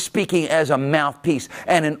to speaking as a mouthpiece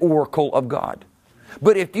and an oracle of God.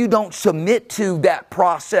 But if you don't submit to that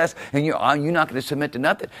process and you're not going to submit to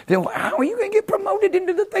nothing, then how are you going to get promoted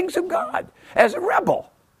into the things of God as a rebel?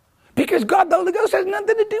 Because God, the Holy Ghost, has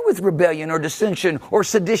nothing to do with rebellion or dissension or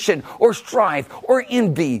sedition or strife or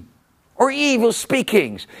envy or evil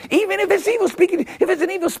speakings. Even if it's evil speaking, if it's an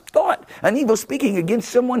evil thought, an evil speaking against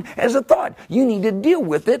someone as a thought, you need to deal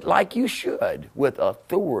with it like you should, with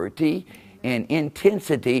authority and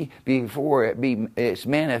intensity before it's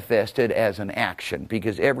manifested as an action,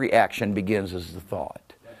 because every action begins as a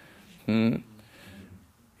thought.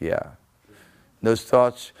 Yeah. Those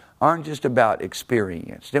thoughts aren't just about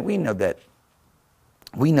experience. Now, we know that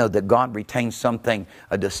God retains something,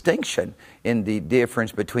 a distinction in the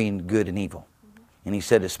difference between good and evil. And He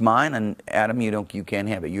said, it's mine, and Adam, you can't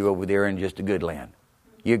have it. You're over there in just a good land.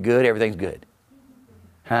 You're good, everything's good.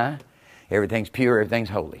 Huh? Everything's pure, everything's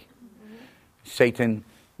holy. Satan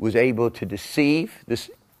was able to deceive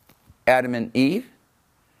this Adam and Eve.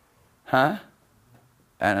 Huh?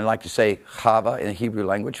 And I like to say Chava in the Hebrew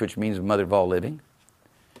language, which means the mother of all living.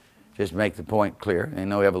 Just to make the point clear. Ain't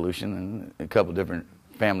no evolution and a couple different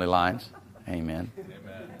family lines. Amen.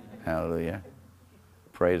 Amen. Hallelujah.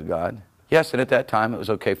 Praise God. Yes, and at that time it was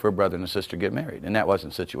okay for a brother and a sister to get married. And that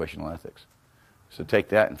wasn't situational ethics. So take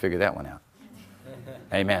that and figure that one out.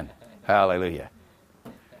 Amen. Hallelujah.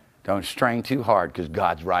 Don't strain too hard because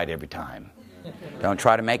God's right every time. Don't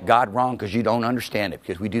try to make God wrong because you don't understand it,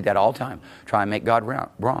 because we do that all the time. Try and make God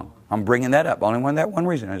wrong. I'm bringing that up. Only one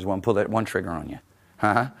reason. I just want to pull that one trigger on you.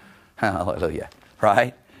 Hallelujah.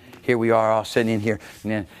 Right? Here we are all sitting in here,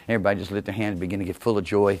 and then everybody just let their hands begin to get full of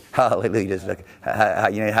joy. Hallelujah. Just look,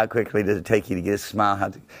 how quickly does it take you to get a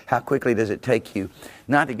smile? How quickly does it take you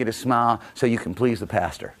not to get a smile so you can please the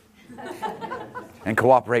pastor and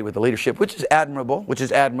cooperate with the leadership, which is admirable.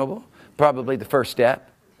 Probably the first step.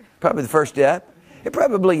 It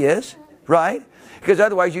probably is, right? Because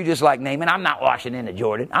otherwise you just like naming, I'm not washing in the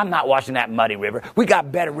Jordan. I'm not washing that muddy river. We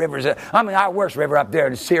got better rivers. Our worst river up there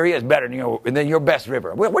in Syria is better than your best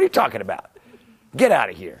river. What are you talking about? Get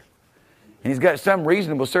out of here. And he's got some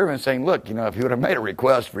reasonable servant saying, look, if he would have made a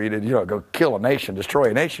request for you to, go kill a nation,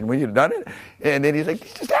 destroy a nation, would you have done it? And then he's like,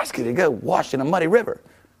 just ask you to go wash in a muddy river.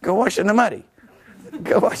 Go wash in the muddy.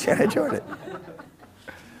 Go wash in the Jordan.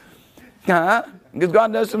 Because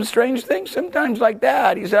God does some strange things sometimes like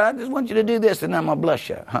that. He said, I just want you to do this and I'm going to bless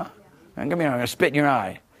you. And come here, I'm going to spit in your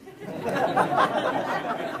eye.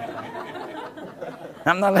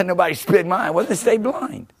 I'm not letting nobody spit in my eye. Well, then stay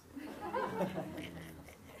blind.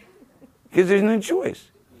 Because there's no choice.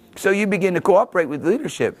 So you begin to cooperate with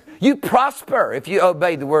leadership. You prosper if you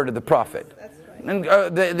obey the word of the prophet. And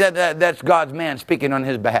that's God's man speaking on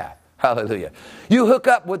his behalf. Hallelujah. You hook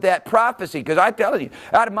up with that prophecy, because I tell you,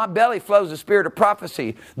 out of my belly flows the spirit of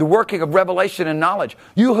prophecy, the working of revelation and knowledge.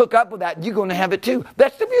 You hook up with that, you're going to have it too.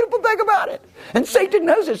 That's the beautiful thing about it. And Satan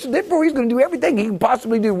knows it, so therefore he's going to do everything he can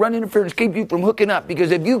possibly do, run interference, keep you from hooking up. Because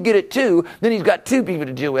if you get it 2, then he's got 2 people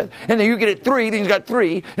to deal with. And then you get it 3, then he's got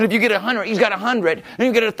 3. And if you get 100, he's got 100. And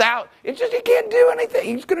you get 1,000. It's just, he can't do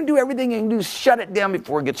anything. He's going to do everything he can do, shut it down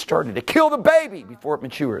before it gets started, to kill the baby before it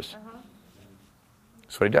matures.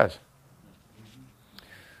 That's what he does.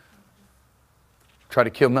 Try to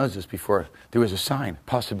kill Moses before there was a sign,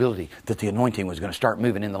 possibility that the anointing was going to start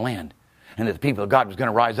moving in the land and that the people of God was going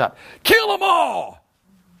to rise up. Kill them all!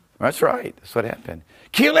 That's right. That's what happened.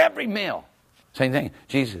 Kill every male. Same thing.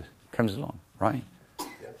 Jesus comes along, right?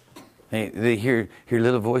 They hear a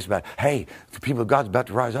little voice about, hey, the people of God's about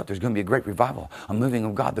to rise up. There's going to be a great revival, a moving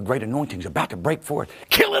of God. The great anointing is about to break forth.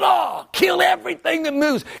 Kill it all. Kill everything that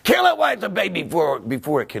moves. Kill it while it's a baby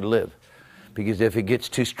before it can live. Because if it gets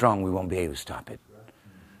too strong, we won't be able to stop it.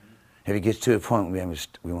 If it gets to a point,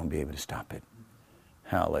 we won't be able to stop it.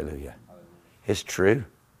 Hallelujah. It's true.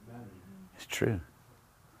 It's true.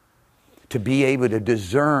 To be able to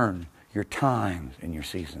discern your times and your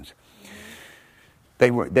seasons. They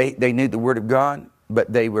knew the Word of God,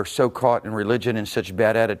 but they were so caught in religion and such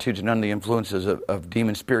bad attitudes and under the influences of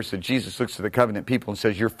demon spirits that Jesus looks to the covenant people and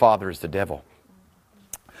says, your father is the devil.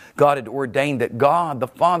 God had ordained that God, the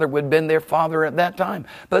Father, would have been their father at that time.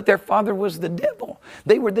 But their father was the devil.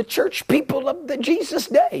 They were the church people of the Jesus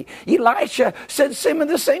day. Elisha said some of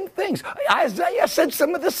the same things. Isaiah said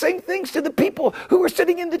some of the same things to the people who were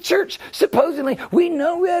sitting in the church. Supposedly, we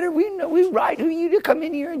know better. We right who you to come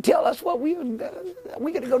in here and tell us what we're going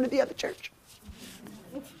to go to the other church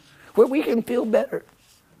where we can feel better.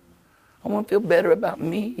 I want to feel better about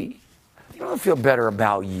me. I don't want to feel better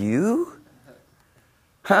about you.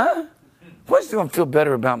 Huh? What's going to feel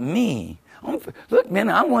better about me? Look, man,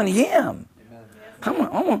 I want him.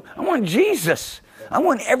 I want Jesus. I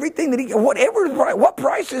want everything that he, what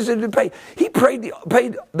price is it to pay? He paid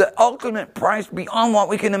the ultimate price beyond what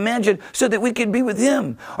we can imagine so that we can be with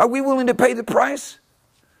him. Are we willing to pay the price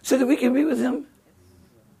so that we can be with him?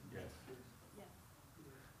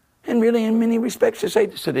 And really, in many respects, to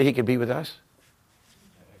say so that he can be with us.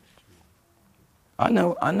 I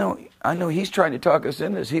know he's trying to talk us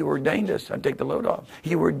in this. He ordained us. I take the load off.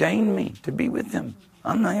 He ordained me to be with him.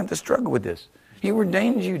 I'm not having to struggle with this. He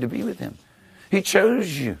ordained you to be with him. He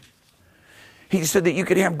chose you. He said that you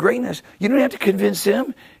could have greatness. You don't have to convince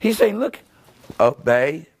him. He's saying, look,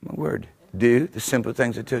 obey my word. Do the simple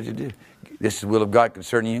things I told you to do. This is the will of God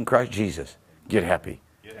concerning you in Christ Jesus. Get happy.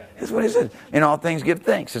 That's what he said. In all things give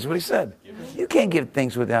thanks. That's what he said. You can't give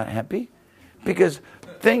thanks without happy. Because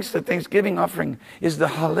the Thanksgiving offering is the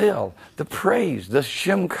Hallel, the praise, the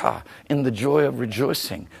Shimcha, in the joy of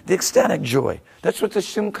rejoicing, the ecstatic joy. That's what the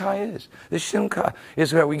Shimcha is. The Shimcha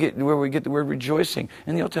is where we get the word rejoicing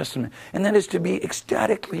in the Old Testament, and that is to be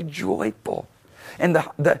ecstatically joyful. And the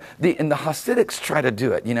Hasidics try to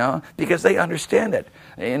do it, because they understand it.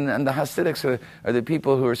 And the Hasidics are the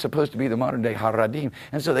people who are supposed to be the modern day Haradim.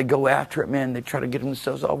 And so they go after it, man. They try to get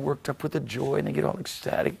themselves all worked up with the joy, and they get all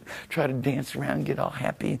ecstatic, try to dance around and get all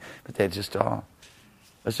happy. But it's all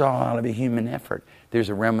out of a human effort. There's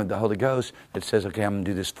a realm of the Holy Ghost that says, okay, I'm going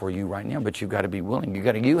to do this for you right now, but you've got to be willing.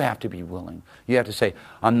 You have to be willing. You have to say,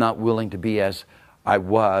 I'm not willing to be as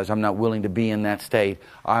I'm not willing to be in that state.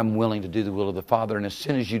 I'm willing to do the will of the Father. And as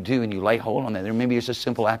soon as you do and you lay hold on that, there maybe it's a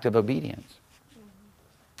simple act of obedience.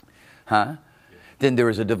 Huh? Then there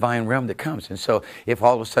is a divine realm that comes. And so if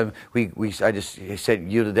all of a sudden I just said,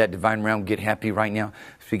 yield to that divine realm, get happy right now,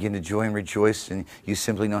 begin to joy and rejoice, and you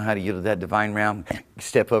simply know how to yield to that divine realm,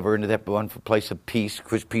 step over into that wonderful place of peace,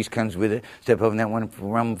 which peace comes with it, step over in that wonderful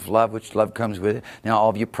realm of love, which love comes with it. Now all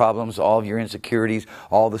of your problems, all of your insecurities,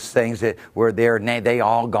 all the things that were there, they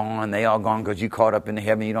all gone because you caught up into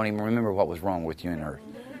heaven. You don't even remember what was wrong with you in earth,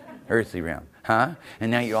 earthly realm. Huh?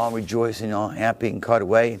 And now you're all rejoicing, you're all happy and caught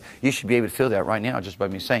away. You should be able to feel that right now just by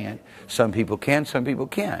me saying it. Some people can, some people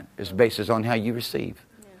can't. It's based on how you receive.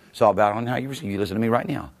 Yeah. It's all about on how you receive. You listen to me right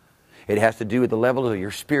now. It has to do with the level of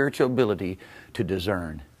your spiritual ability to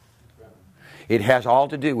discern. It has all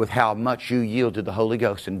to do with how much you yield to the Holy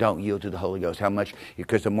Ghost and don't yield to the Holy Ghost. How much,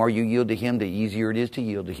 because the more you yield to Him, the easier it is to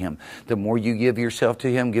yield to Him. The more you give yourself to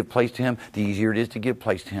Him, give place to Him, the easier it is to give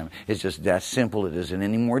place to Him. It's just that simple. It isn't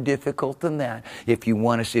any more difficult than that. If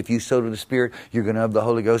you sow to the Spirit, you're going to have the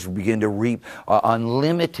Holy Ghost begin to reap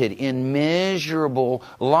unlimited, immeasurable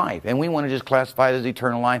life. And we want to just classify it as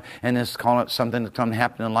eternal life and just call it something that's going to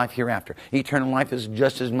happen in life hereafter. Eternal life is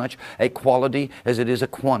just as much a quality as it is a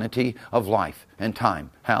quantity of life and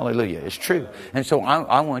time. Hallelujah. It's true. And so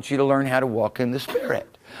I want you to learn how to walk in the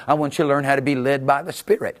Spirit. I want you to learn how to be led by the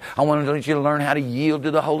Spirit. I want you to learn how to yield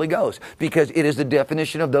to the Holy Ghost, because it is the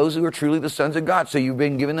definition of those who are truly the sons of God. So you've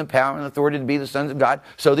been given the power and authority to be the sons of God,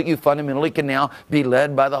 so that you fundamentally can now be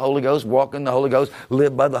led by the Holy Ghost, walk in the Holy Ghost,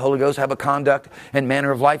 live by the Holy Ghost, have a conduct and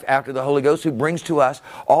manner of life after the Holy Ghost, who brings to us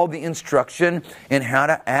all the instruction in how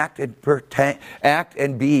to act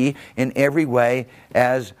and be in every way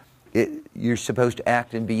as you're supposed to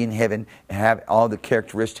act and be in heaven, and have all the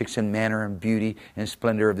characteristics and manner and beauty and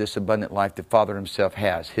splendor of this abundant life the Father Himself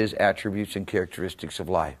has, His attributes and characteristics of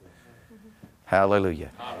life. Hallelujah.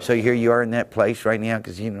 So here you are in that place right now,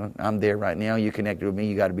 because I'm there right now. You connected with me.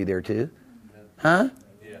 You got to be there too. Huh?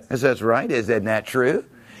 Yes. That's right. Isn't that true?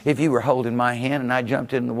 If you were holding my hand and I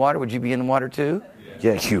jumped in the water, would you be in the water too?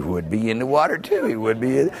 Yes, you would be in the water too. You would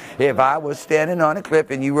be. If I was standing on a cliff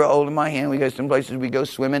and you were holding my hand, we go some places we go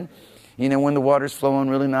swimming. When the water's flowing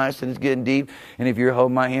really nice and it's getting deep, and if you're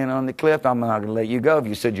holding my hand on the cliff, I'm not going to let you go. If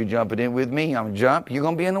you said you're jumping in with me, I'm going to jump. You're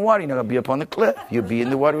going to be in the water. You're not going to be up on the cliff. You'll be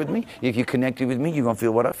in the water with me. If you connected with me, you're going to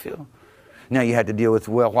feel what I feel. Now you have to deal with,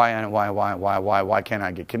 well, why can't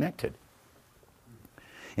I get connected?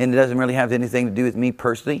 And it doesn't really have anything to do with me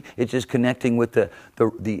personally. It's just connecting with that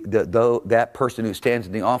person who stands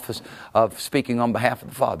in the office of speaking on behalf of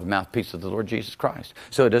the Father, the mouthpiece of the Lord Jesus Christ.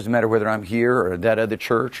 So it doesn't matter whether I'm here or that other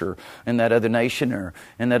church or in that other nation or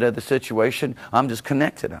in that other situation. I'm just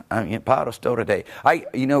connected. I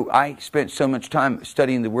spent so much time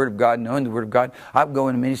studying the Word of God, knowing the Word of God. I would go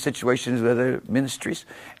into many situations with other ministries,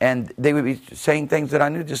 and they would be saying things that I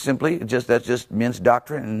knew that's just men's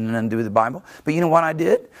doctrine and nothing to do with the Bible. But you know what I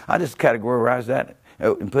did? I just categorized that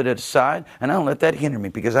and put it aside, and I don't let that hinder me,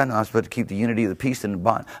 because I know I'm supposed to keep the unity of the peace and the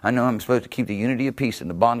bond. I know I'm supposed to keep the unity of peace and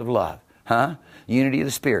the bond of love. Unity of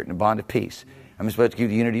the Spirit and the bond of peace. I'm supposed to keep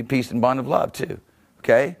the unity of peace and bond of love too.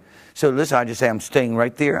 Okay? So listen, I just say I'm staying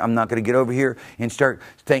right there. I'm not going to get over here and start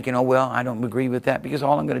thinking, oh, well, I don't agree with that, because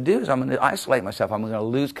all I'm going to do is I'm going to isolate myself. I'm going to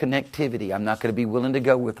lose connectivity. I'm not going to be willing to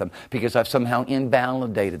go with them because I've somehow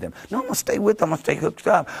invalidated them. No, I'm going to stay with them. I'm going to stay hooked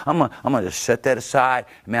up. I'm going to just set that aside.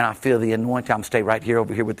 Man, I feel the anointing. I'm going to stay right here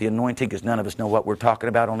over here with the anointing, because none of us know what we're talking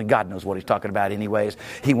about. Only God knows what He's talking about anyways.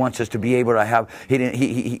 He wants us to be able to have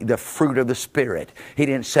the fruit of the Spirit. He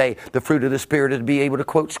didn't say the fruit of the Spirit is to be able to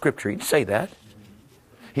quote Scripture. He didn't say that.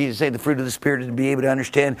 He didn't say the fruit of the Spirit is to be able to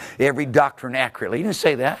understand every doctrine accurately. He didn't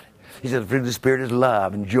say that. He said the fruit of the Spirit is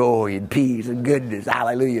love and joy and peace and goodness,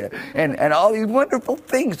 hallelujah, and all these wonderful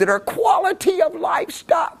things that are quality of life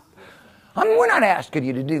stuff. We're not asking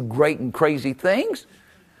you to do great and crazy things.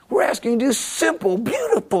 We're asking you to do simple,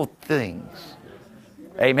 beautiful things.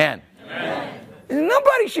 Amen. Amen.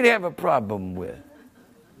 Nobody should have a problem with.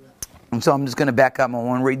 And so I'm just going to back up. I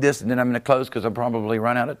want to read this, and then I'm going to close, because I'll probably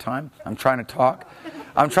run out of time. I'm trying to talk.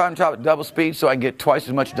 I'm trying to talk at double speed so I can get twice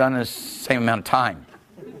as much done in the same amount of time.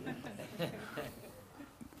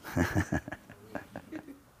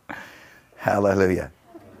 Hallelujah.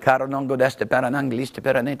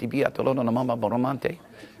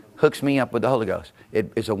 Hooks me up with the Holy Ghost.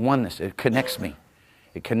 It's a oneness. It connects me.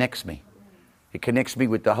 It connects me. It connects me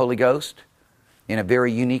with the Holy Ghost in a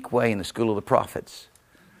very unique way in the school of the prophets.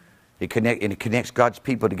 It connects God's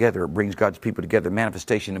people together. It brings God's people together. The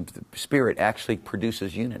manifestation of the Spirit actually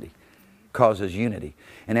produces unity. causes unity.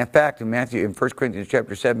 And in fact, in 1 Corinthians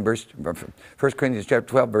chapter 7, 1 Corinthians chapter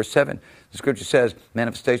 12, verse 7, the scripture says,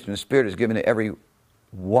 manifestation of the Spirit is given to every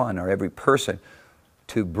one or every person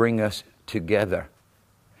to bring us together.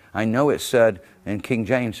 I know it said in King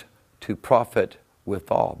James, to profit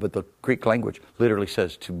withal, but the Greek language literally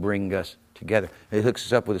says to bring us together. It hooks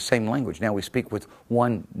us up with the same language. Now we speak with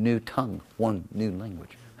one new tongue, one new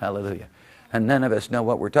language. Hallelujah. And none of us know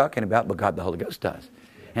what we're talking about, but God the Holy Ghost does.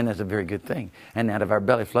 And that's a very good thing. And out of our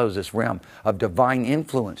belly flows this realm of divine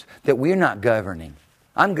influence that we're not governing.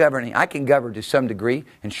 I'm governing. I can govern to some degree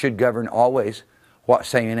and should govern always what's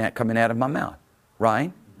saying that coming out of my mouth.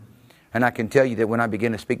 Right? And I can tell you that when I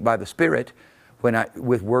begin to speak by the Spirit,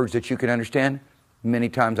 with words that you can understand, many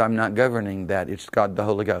times I'm not governing that. It's God the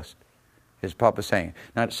Holy Ghost. Is Papa saying.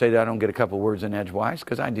 Not to say that I don't get a couple words in edgewise,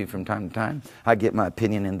 because I do from time to time. I get my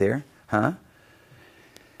opinion in there. Huh?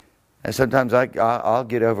 And sometimes I'll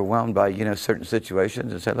get overwhelmed by, certain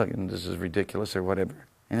situations and say, look, this is ridiculous or whatever.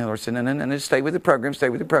 And the Lord said, no, just stay with the program, stay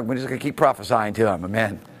with the program. We're just going to keep prophesying to them.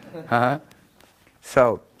 Amen.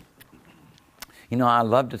 So, I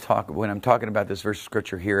love to talk, when I'm talking about this verse of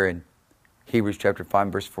Scripture here in Hebrews chapter 5,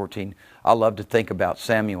 verse 14, I love to think about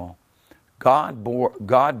Samuel. God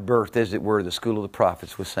birthed, as it were, the school of the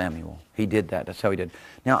prophets with Samuel. He did that. That's how he did.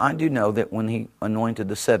 Now, I do know that when he anointed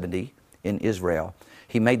the 70 in Israel,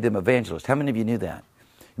 he made them evangelists. How many of you knew that?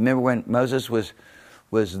 Remember when Moses was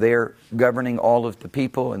there governing all of the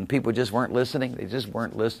people and people just weren't listening? They just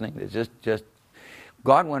weren't listening. They just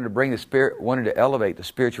God wanted to bring the Spirit, wanted to elevate the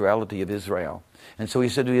spirituality of Israel. And so he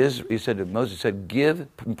said to Moses,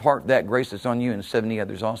 impart that grace that's on you and 70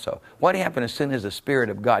 others also. What happened as soon as the Spirit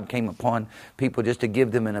of God came upon people just to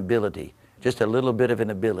give them an ability? Just a little bit of an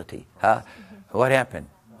ability. Huh? What happened?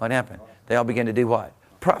 They all began to do what?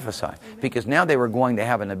 Prophesy. Because now they were going to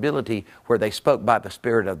have an ability where they spoke by the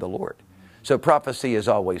Spirit of the Lord. So prophecy is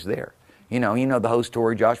always there. You know the whole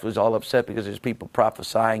story. Joshua's all upset because there's people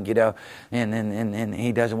prophesying, and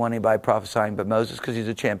he doesn't want anybody prophesying but Moses because he's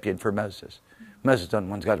a champion for Moses. Moses doesn't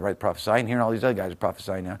want God's right to prophesy, and here all these other guys are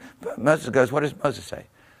prophesying now. But Moses goes, what does Moses say?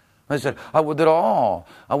 Moses said, I would that all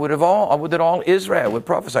Israel would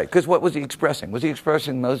prophesy. Because what was he expressing? Was he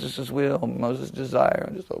expressing Moses' will, Moses' desire?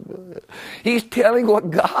 He's telling what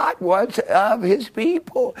God wants of his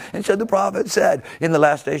people. And so the prophet said, in the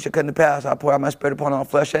last days shall come to pass, I'll pour out my Spirit upon all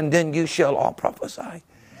flesh, and then you shall all prophesy.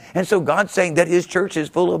 And so God's saying that His church is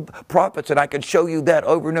full of prophets, and I can show you that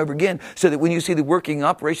over and over again, so that when you see the working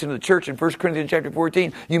operation of the church in 1 Corinthians chapter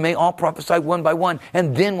 14, you may all prophesy one by one.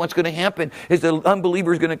 And then what's going to happen is the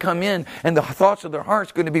unbeliever is going to come in, and the thoughts of their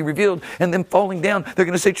hearts are going to be revealed, and then falling down, they're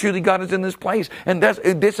going to say, truly God is in this place. And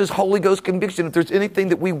this is Holy Ghost conviction. If there's anything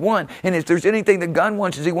that we want, and if there's anything that God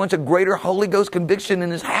wants, is He wants a greater Holy Ghost conviction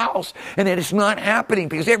in His house. And it is not happening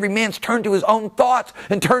because every man's turned to his own thoughts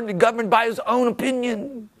and turned to governed by his own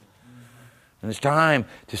opinion. And it's time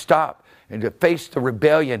to stop and to face the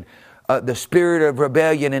rebellion, the spirit of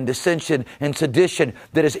rebellion and dissension and sedition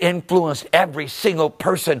that has influenced every single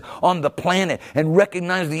person on the planet, and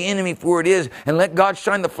recognize the enemy for what it is, and let God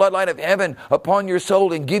shine the floodlight of heaven upon your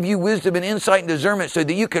soul and give you wisdom and insight and discernment so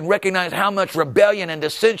that you can recognize how much rebellion and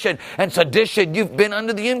dissension and sedition you've been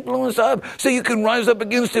under the influence of, so you can rise up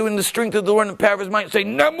against it in the strength of the Lord and the power of His might and say,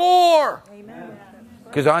 no more! Amen.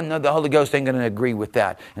 Because I know the Holy Ghost ain't going to agree with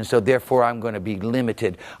that. And so therefore I'm going to be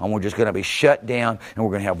limited. And we're just going to be shut down. And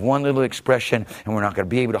we're going to have one little expression. And we're not going to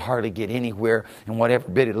be able to hardly get anywhere. And whatever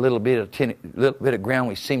little bit of ground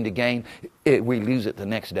we seem to gain, we lose it the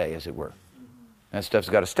next day, as it were. That stuff's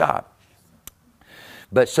got to stop.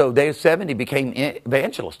 But so they 70 became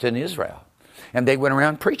evangelists in Israel. And they went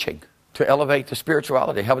around preaching to elevate the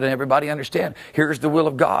spirituality, helping everybody understand. Here's the will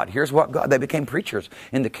of God. Here's what God. They became preachers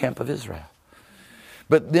in the camp of Israel.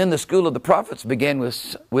 But then the school of the prophets began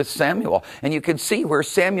with Samuel. And you can see where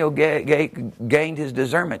Samuel gained his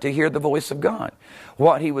discernment to hear the voice of God.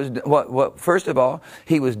 First of all,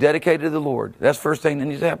 he was dedicated to the Lord. That's the first thing that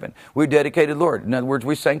needs to happen. We're dedicated to the Lord. In other words,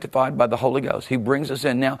 we're sanctified by the Holy Ghost. He brings us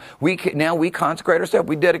in. Now we consecrate ourselves.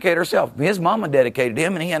 We dedicate ourselves. His mama dedicated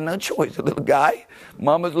him, and he had no choice. The little guy,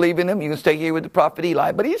 mama's leaving him. You can stay here with the prophet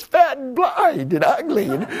Eli, but he's fat and blind and ugly,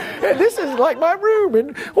 and this is like my room.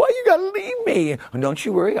 And why you got to leave me? And don't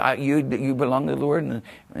you worry. You belong to the Lord. And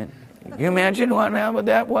you imagine what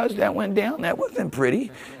that was? That went down. That wasn't pretty.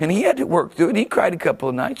 And he had to work through it. He cried a couple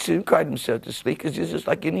of nights. He cried himself to sleep because he's just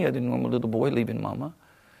like any other normal little boy leaving mama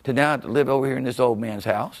to now have to live over here in this old man's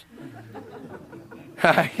house.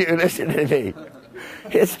 You listen to me.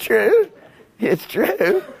 It's true. It's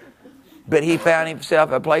true. But he found himself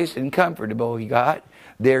a place and comfortable he got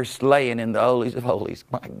there, slaying in the holies of holies.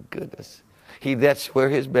 My goodness. That's where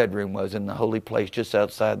his bedroom was, in the holy place, just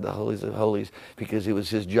outside the holies of holies, because it was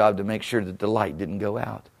his job to make sure that the light didn't go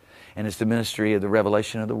out. And it's the ministry of the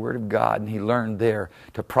revelation of the Word of God. And he learned there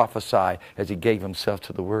to prophesy as he gave himself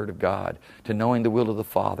to the Word of God, to knowing the will of the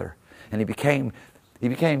Father. And he became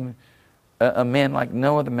a man like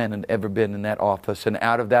no other man had ever been in that office. And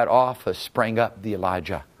out of that office sprang up the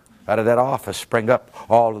Elijah. Out of that office sprang up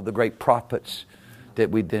all of the great prophets that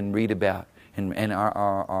we then read about and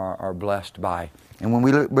are blessed by. And when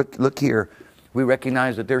we look here, we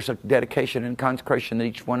recognize that there's a dedication and consecration that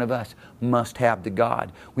each one of us must have to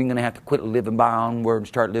God. We're going to have to quit living by our own word and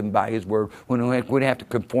start living by His word. We're going to have to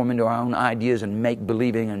conform into our own ideas and make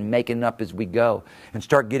believing and making up as we go. And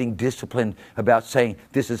start getting disciplined about saying,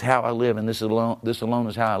 this is how I live and this alone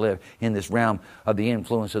is how I live in this realm of the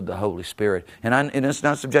influence of the Holy Spirit. And it's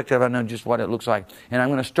not subjective. I know just what it looks like. And I'm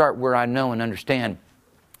going to start where I know and understand.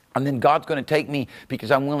 And then God's going to take me,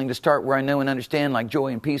 because I'm willing to start where I know and understand, like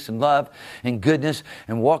joy and peace and love and goodness,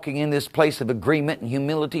 and walking in this place of agreement and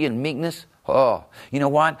humility and meekness. Oh, you know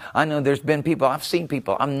what? I know there's been people, I've seen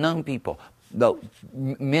people, I've known people, the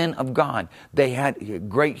men of God. They had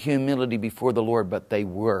great humility before the Lord, but they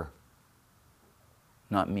were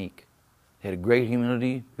not meek. They had a great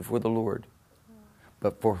humility before the Lord.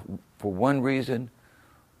 But for one reason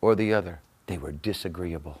or the other, they were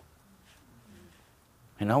disagreeable.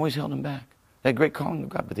 And always held them back. They had great calling of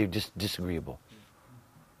God, but they were just disagreeable.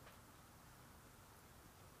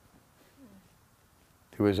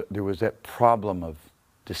 There was that problem of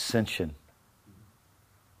dissension.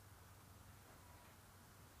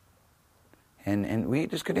 And we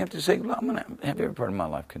just going to have to say, well, I'm going to have every part of my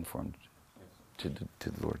life conformed to the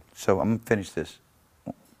Lord. So I'm going to finish this.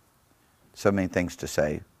 So many things to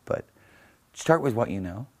say, but start with what you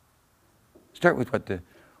know. Start with what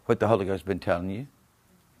the Holy Ghost has been telling you.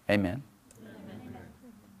 Amen. Amen.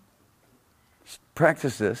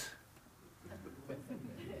 Practice this.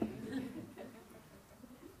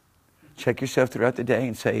 Check yourself throughout the day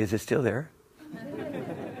and say, is it still there?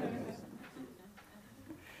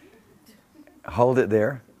 Hold it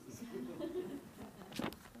there.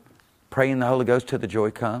 Pray in the Holy Ghost till the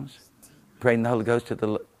joy comes. Pray in the Holy Ghost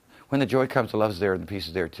when the joy comes, the love's there and the peace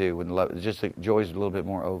is there too. When the joy is a little bit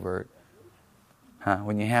more overt.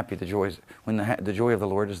 When you're happy, the joy of the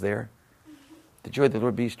Lord is there. The joy of the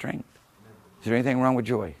Lord be strength. Is there anything wrong with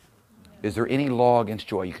joy? Is there any law against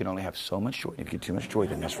joy? You can only have so much joy. If you get too much joy,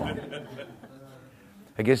 then that's wrong.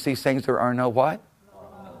 Against these things there are no what?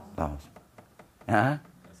 Laws.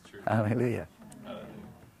 Hallelujah.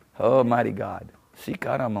 Oh, mighty God.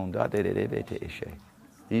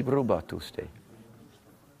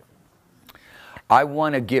 I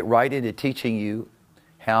want to get right into teaching you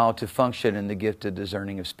how to function in the gift of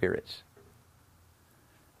discerning of spirits.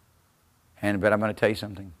 But I'm going to tell you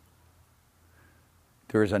something.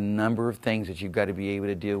 There's a number of things that you've got to be able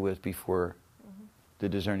to deal with before the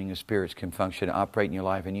discerning of spirits can function, operate in your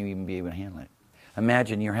life, and you even be able to handle it.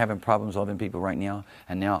 Imagine you're having problems loving people right now,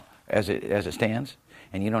 and now as it stands,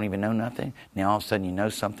 and you don't even know nothing. Now all of a sudden you know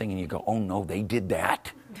something, and you go, oh no, they did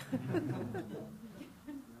that.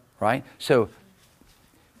 Right? So,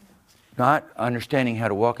 not understanding how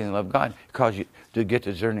to walk in the love of God cause you to get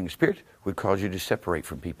the discerning of spirits would cause you to separate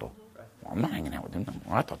from people. Well, I'm not hanging out with them no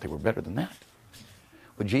more. I thought they were better than that.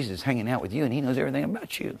 Well, Jesus is hanging out with you, and He knows everything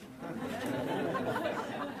about you.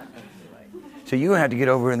 So you're going to have to get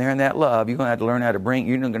over in there in that love. You're going to have to learn how to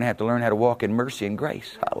you're going to have to learn how to walk in mercy and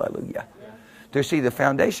grace. Hallelujah. See, the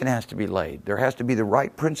foundation has to be laid. There has to be the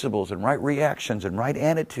right principles and right reactions and right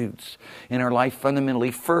attitudes in our life fundamentally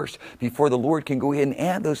first before the Lord can go ahead and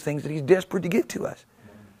add those things that He's desperate to give to us.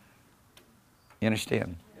 You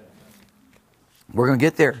understand? We're going to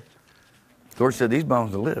get there. The Lord said these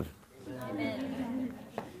bones will live. Amen.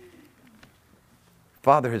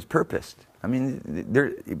 Father has purposed.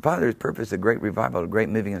 Father has purposed a great revival, a great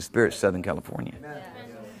moving of spirits in Southern California. Amen.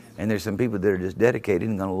 And there's some people that are just dedicated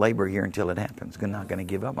and going to labor here until it happens. They're not going to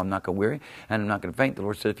give up. I'm not going to weary, and I'm not going to faint. The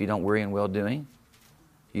Lord said, if you don't weary in well-doing,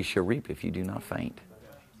 you shall reap if you do not faint.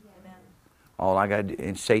 Amen. All I got to do,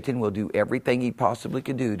 and Satan will do everything he possibly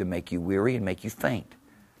could do to make you weary and make you faint.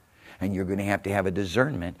 And you're going to have a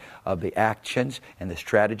discernment of the actions and the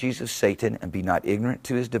strategies of Satan and be not ignorant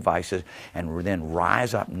to his devices, and then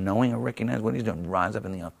rise up knowing and recognize what he's doing. Rise up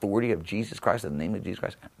in the authority of Jesus Christ, in the name of Jesus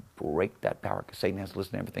Christ. Break that power, because Satan has to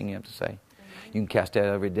listen to everything you have to say. You can cast out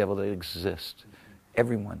every devil that exists.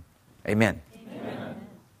 Everyone. Amen. Amen.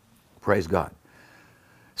 Praise God.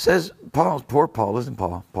 Says poor Paul, isn't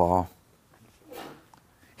Paul?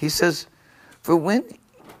 He says, for when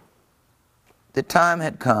the time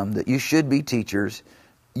had come that you should be teachers,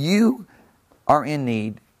 you are in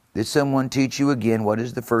need Did someone teach you again what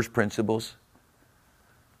is the first principles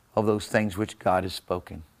of those things which God has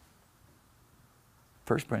spoken?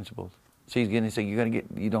 First principles. So he's going to say,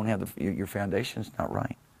 you don't have your foundation's not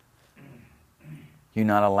right. You're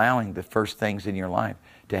not allowing the first things in your life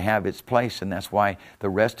to have its place, and that's why the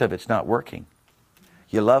rest of it's not working.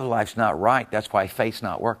 Your love life's not right. That's why faith's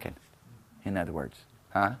not working. In other words,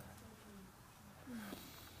 huh?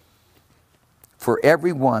 For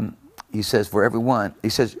everyone, he says,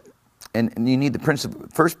 and you need the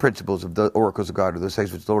first principles of the oracles of God, or those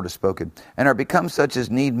things which the Lord has spoken, and are become such as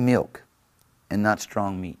need milk and not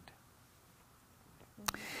strong meat.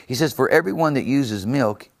 He says, for everyone that uses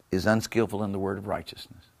milk is unskillful in the word of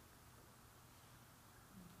righteousness.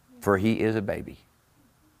 For he is a baby.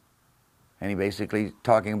 And he basically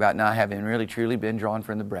talking about not having really truly been drawn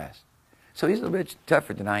from the breast. So he's a little bit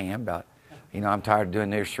tougher than I am about, I'm tired of doing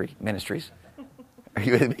nursery ministries. Are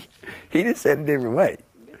you with me? He just said it a different way.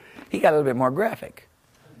 He got a little bit more graphic.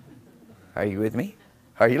 Are you with me?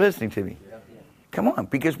 Are you listening to me? Come on,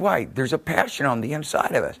 because why? There's a passion on the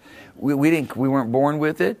inside of us. We weren't born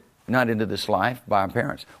with it, not into this life by our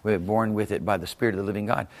parents. We were born with it by the Spirit of the living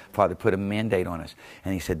God. Father put a mandate on us.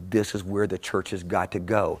 And he said, this is where the church has got to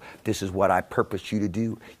go. This is what I purpose you to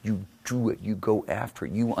do. You do it. You go after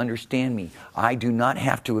it. You understand me. I do not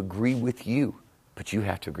have to agree with you, but you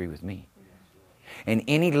have to agree with me. And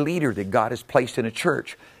any leader that God has placed in a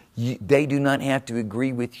church, they do not have to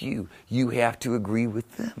agree with you. You have to agree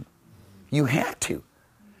with them. You have to.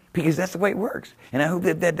 Because that's the way it works. And I hope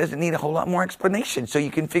that doesn't need a whole lot more explanation so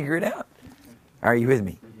you can figure it out. Are you with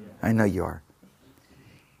me? I know you are.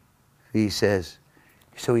 He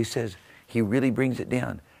really brings it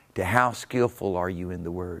down to how skillful are you in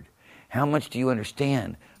the Word? How much do you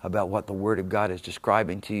understand about what the Word of God is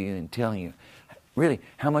describing to you and telling you? Really,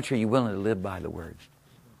 how much are you willing to live by the Word?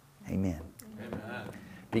 Amen. Amen.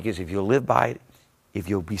 Because if you'll live by it, if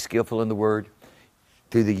you'll be skillful in the Word,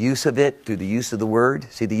 through the use of it, through the use of the Word,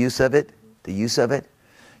 see the use of it,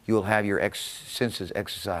 you will have your senses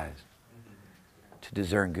exercised to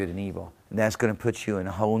discern good and evil. And that's going to put you in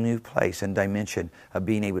a whole new place and dimension of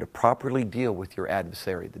being able to properly deal with your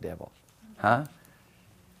adversary, the devil. Huh?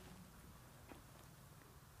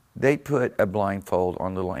 They put a blindfold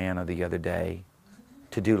on little Anna the other day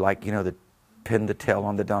to do the pin the tail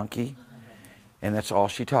on the donkey. And that's all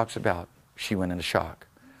she talks about. She went into shock.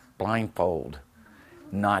 Blindfold.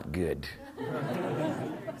 Not good.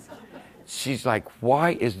 She's like, why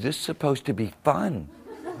is this supposed to be fun?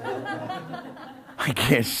 I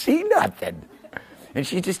can't see nothing. And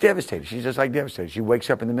she's just devastated. She's just like devastated. She wakes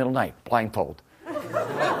up in the middle of the night, blindfold.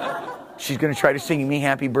 She's going to try to sing me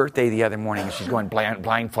happy birthday the other morning, and she's going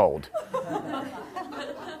blindfold.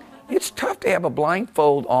 It's tough to have a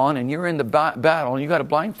blindfold on, and you're in the battle, and you got a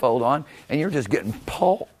blindfold on, and you're just getting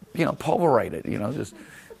pulverated, just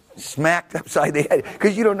smacked upside the head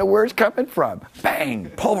because you don't know where it's coming from. Bang,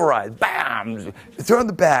 pulverized, bam, from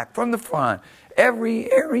the back, from the front,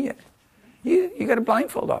 every area. You got a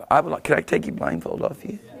blindfold off. Can I take your blindfold off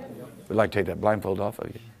you? Would like to take that blindfold off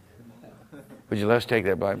of you. Would you let's take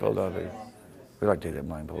that blindfold off of you? We'd like to take that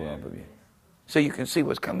blindfold off of you, so you can see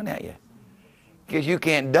what's coming at you. Because you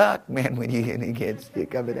can't duck, man, when you can't see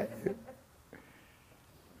it coming at you.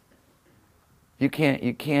 You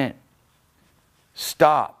can't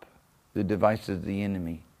stop the devices of the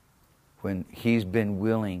enemy when you've been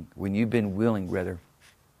willing,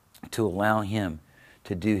 to allow him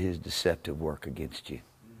to do his deceptive work against you.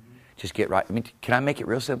 Just get right. Can I make it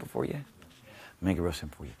real simple for you? Make it real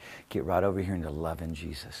simple for you. Get right over here into loving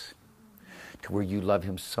Jesus, to where you love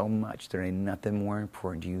him so much there ain't nothing more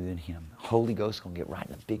important to you than him. Holy Ghost is going to get right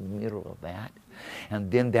in the big middle of that. And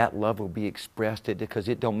then that love will be expressed because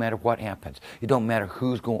it don't matter what happens. It don't matter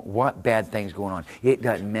what bad thing's going on. It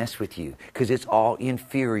doesn't mess with you because it's all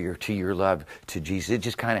inferior to your love to Jesus. It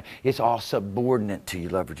just it's all subordinate to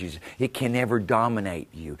your love for Jesus. It can never dominate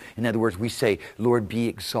you. In other words, we say, Lord, be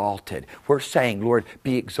exalted. We're saying, Lord,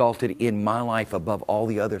 be exalted in my life above all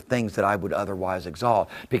the other things that I would otherwise exalt,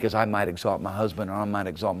 because I might exalt my husband, or I might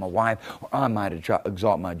exalt my wife, or I might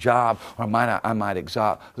exalt my job, or I might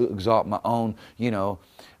exalt my own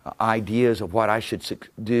ideas of what I should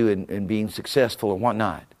do in being successful and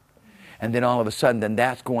whatnot. And then all of a sudden,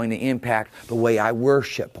 that's going to impact the way I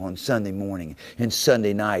worship on Sunday morning and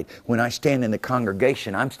Sunday night. When I stand in the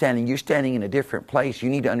congregation, you're standing in a different place. You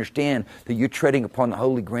need to understand that you're treading upon the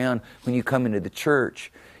holy ground when you come into the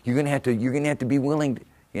church. You're going to have to be willing.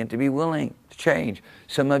 You have to be willing to change.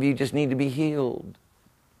 Some of you just need to be healed.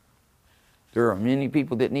 There are many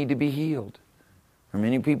people that need to be healed. There are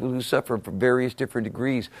many people who suffer from various different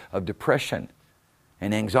degrees of depression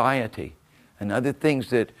and anxiety and other things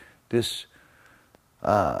that this,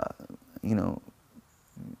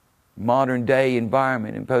 modern day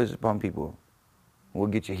environment imposes upon people will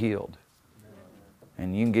get you healed.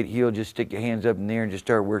 And you can get healed, just stick your hands up in the air and just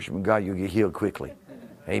start worshiping God. You'll get healed quickly.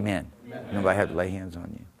 Amen. Nobody have to lay hands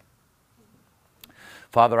on you.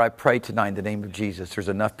 Father, I pray tonight in the name of Jesus, there's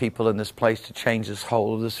enough people in this place to change this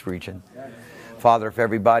whole of this region. Father, if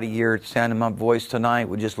everybody here at the sound of my voice tonight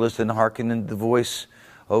would just listen and hearken into the voice,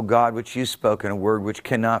 oh God, which you've spoken, a word which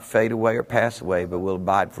cannot fade away or pass away, but will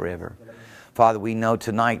abide forever. Father, we know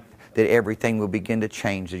tonight that everything will begin to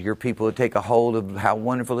change, that your people will take a hold of how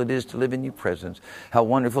wonderful it is to live in your presence, how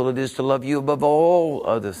wonderful it is to love you above all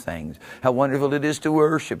other things, how wonderful it is to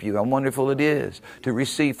worship you, how wonderful it is to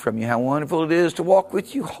receive from you, how wonderful it is to walk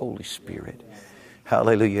with you, Holy Spirit.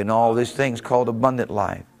 Hallelujah. And all these things called abundant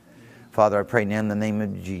life. Father, I pray now in the name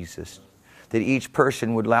of Jesus that each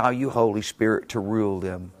person would allow you, Holy Spirit, to rule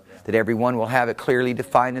them. That everyone will have it clearly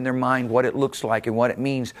defined in their mind what it looks like and what it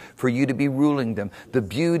means for you to be ruling them. The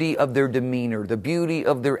beauty of their demeanor, the beauty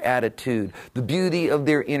of their attitude, the beauty of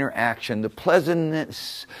their interaction, the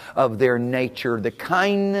pleasantness of their nature, the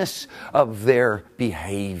kindness of their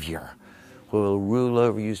behavior will rule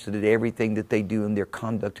over you, so that everything that they do in their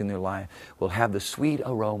conduct in their life will have the sweet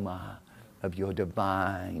aroma of your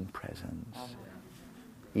divine presence.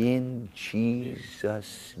 In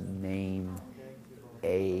Jesus' name.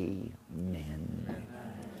 Amen.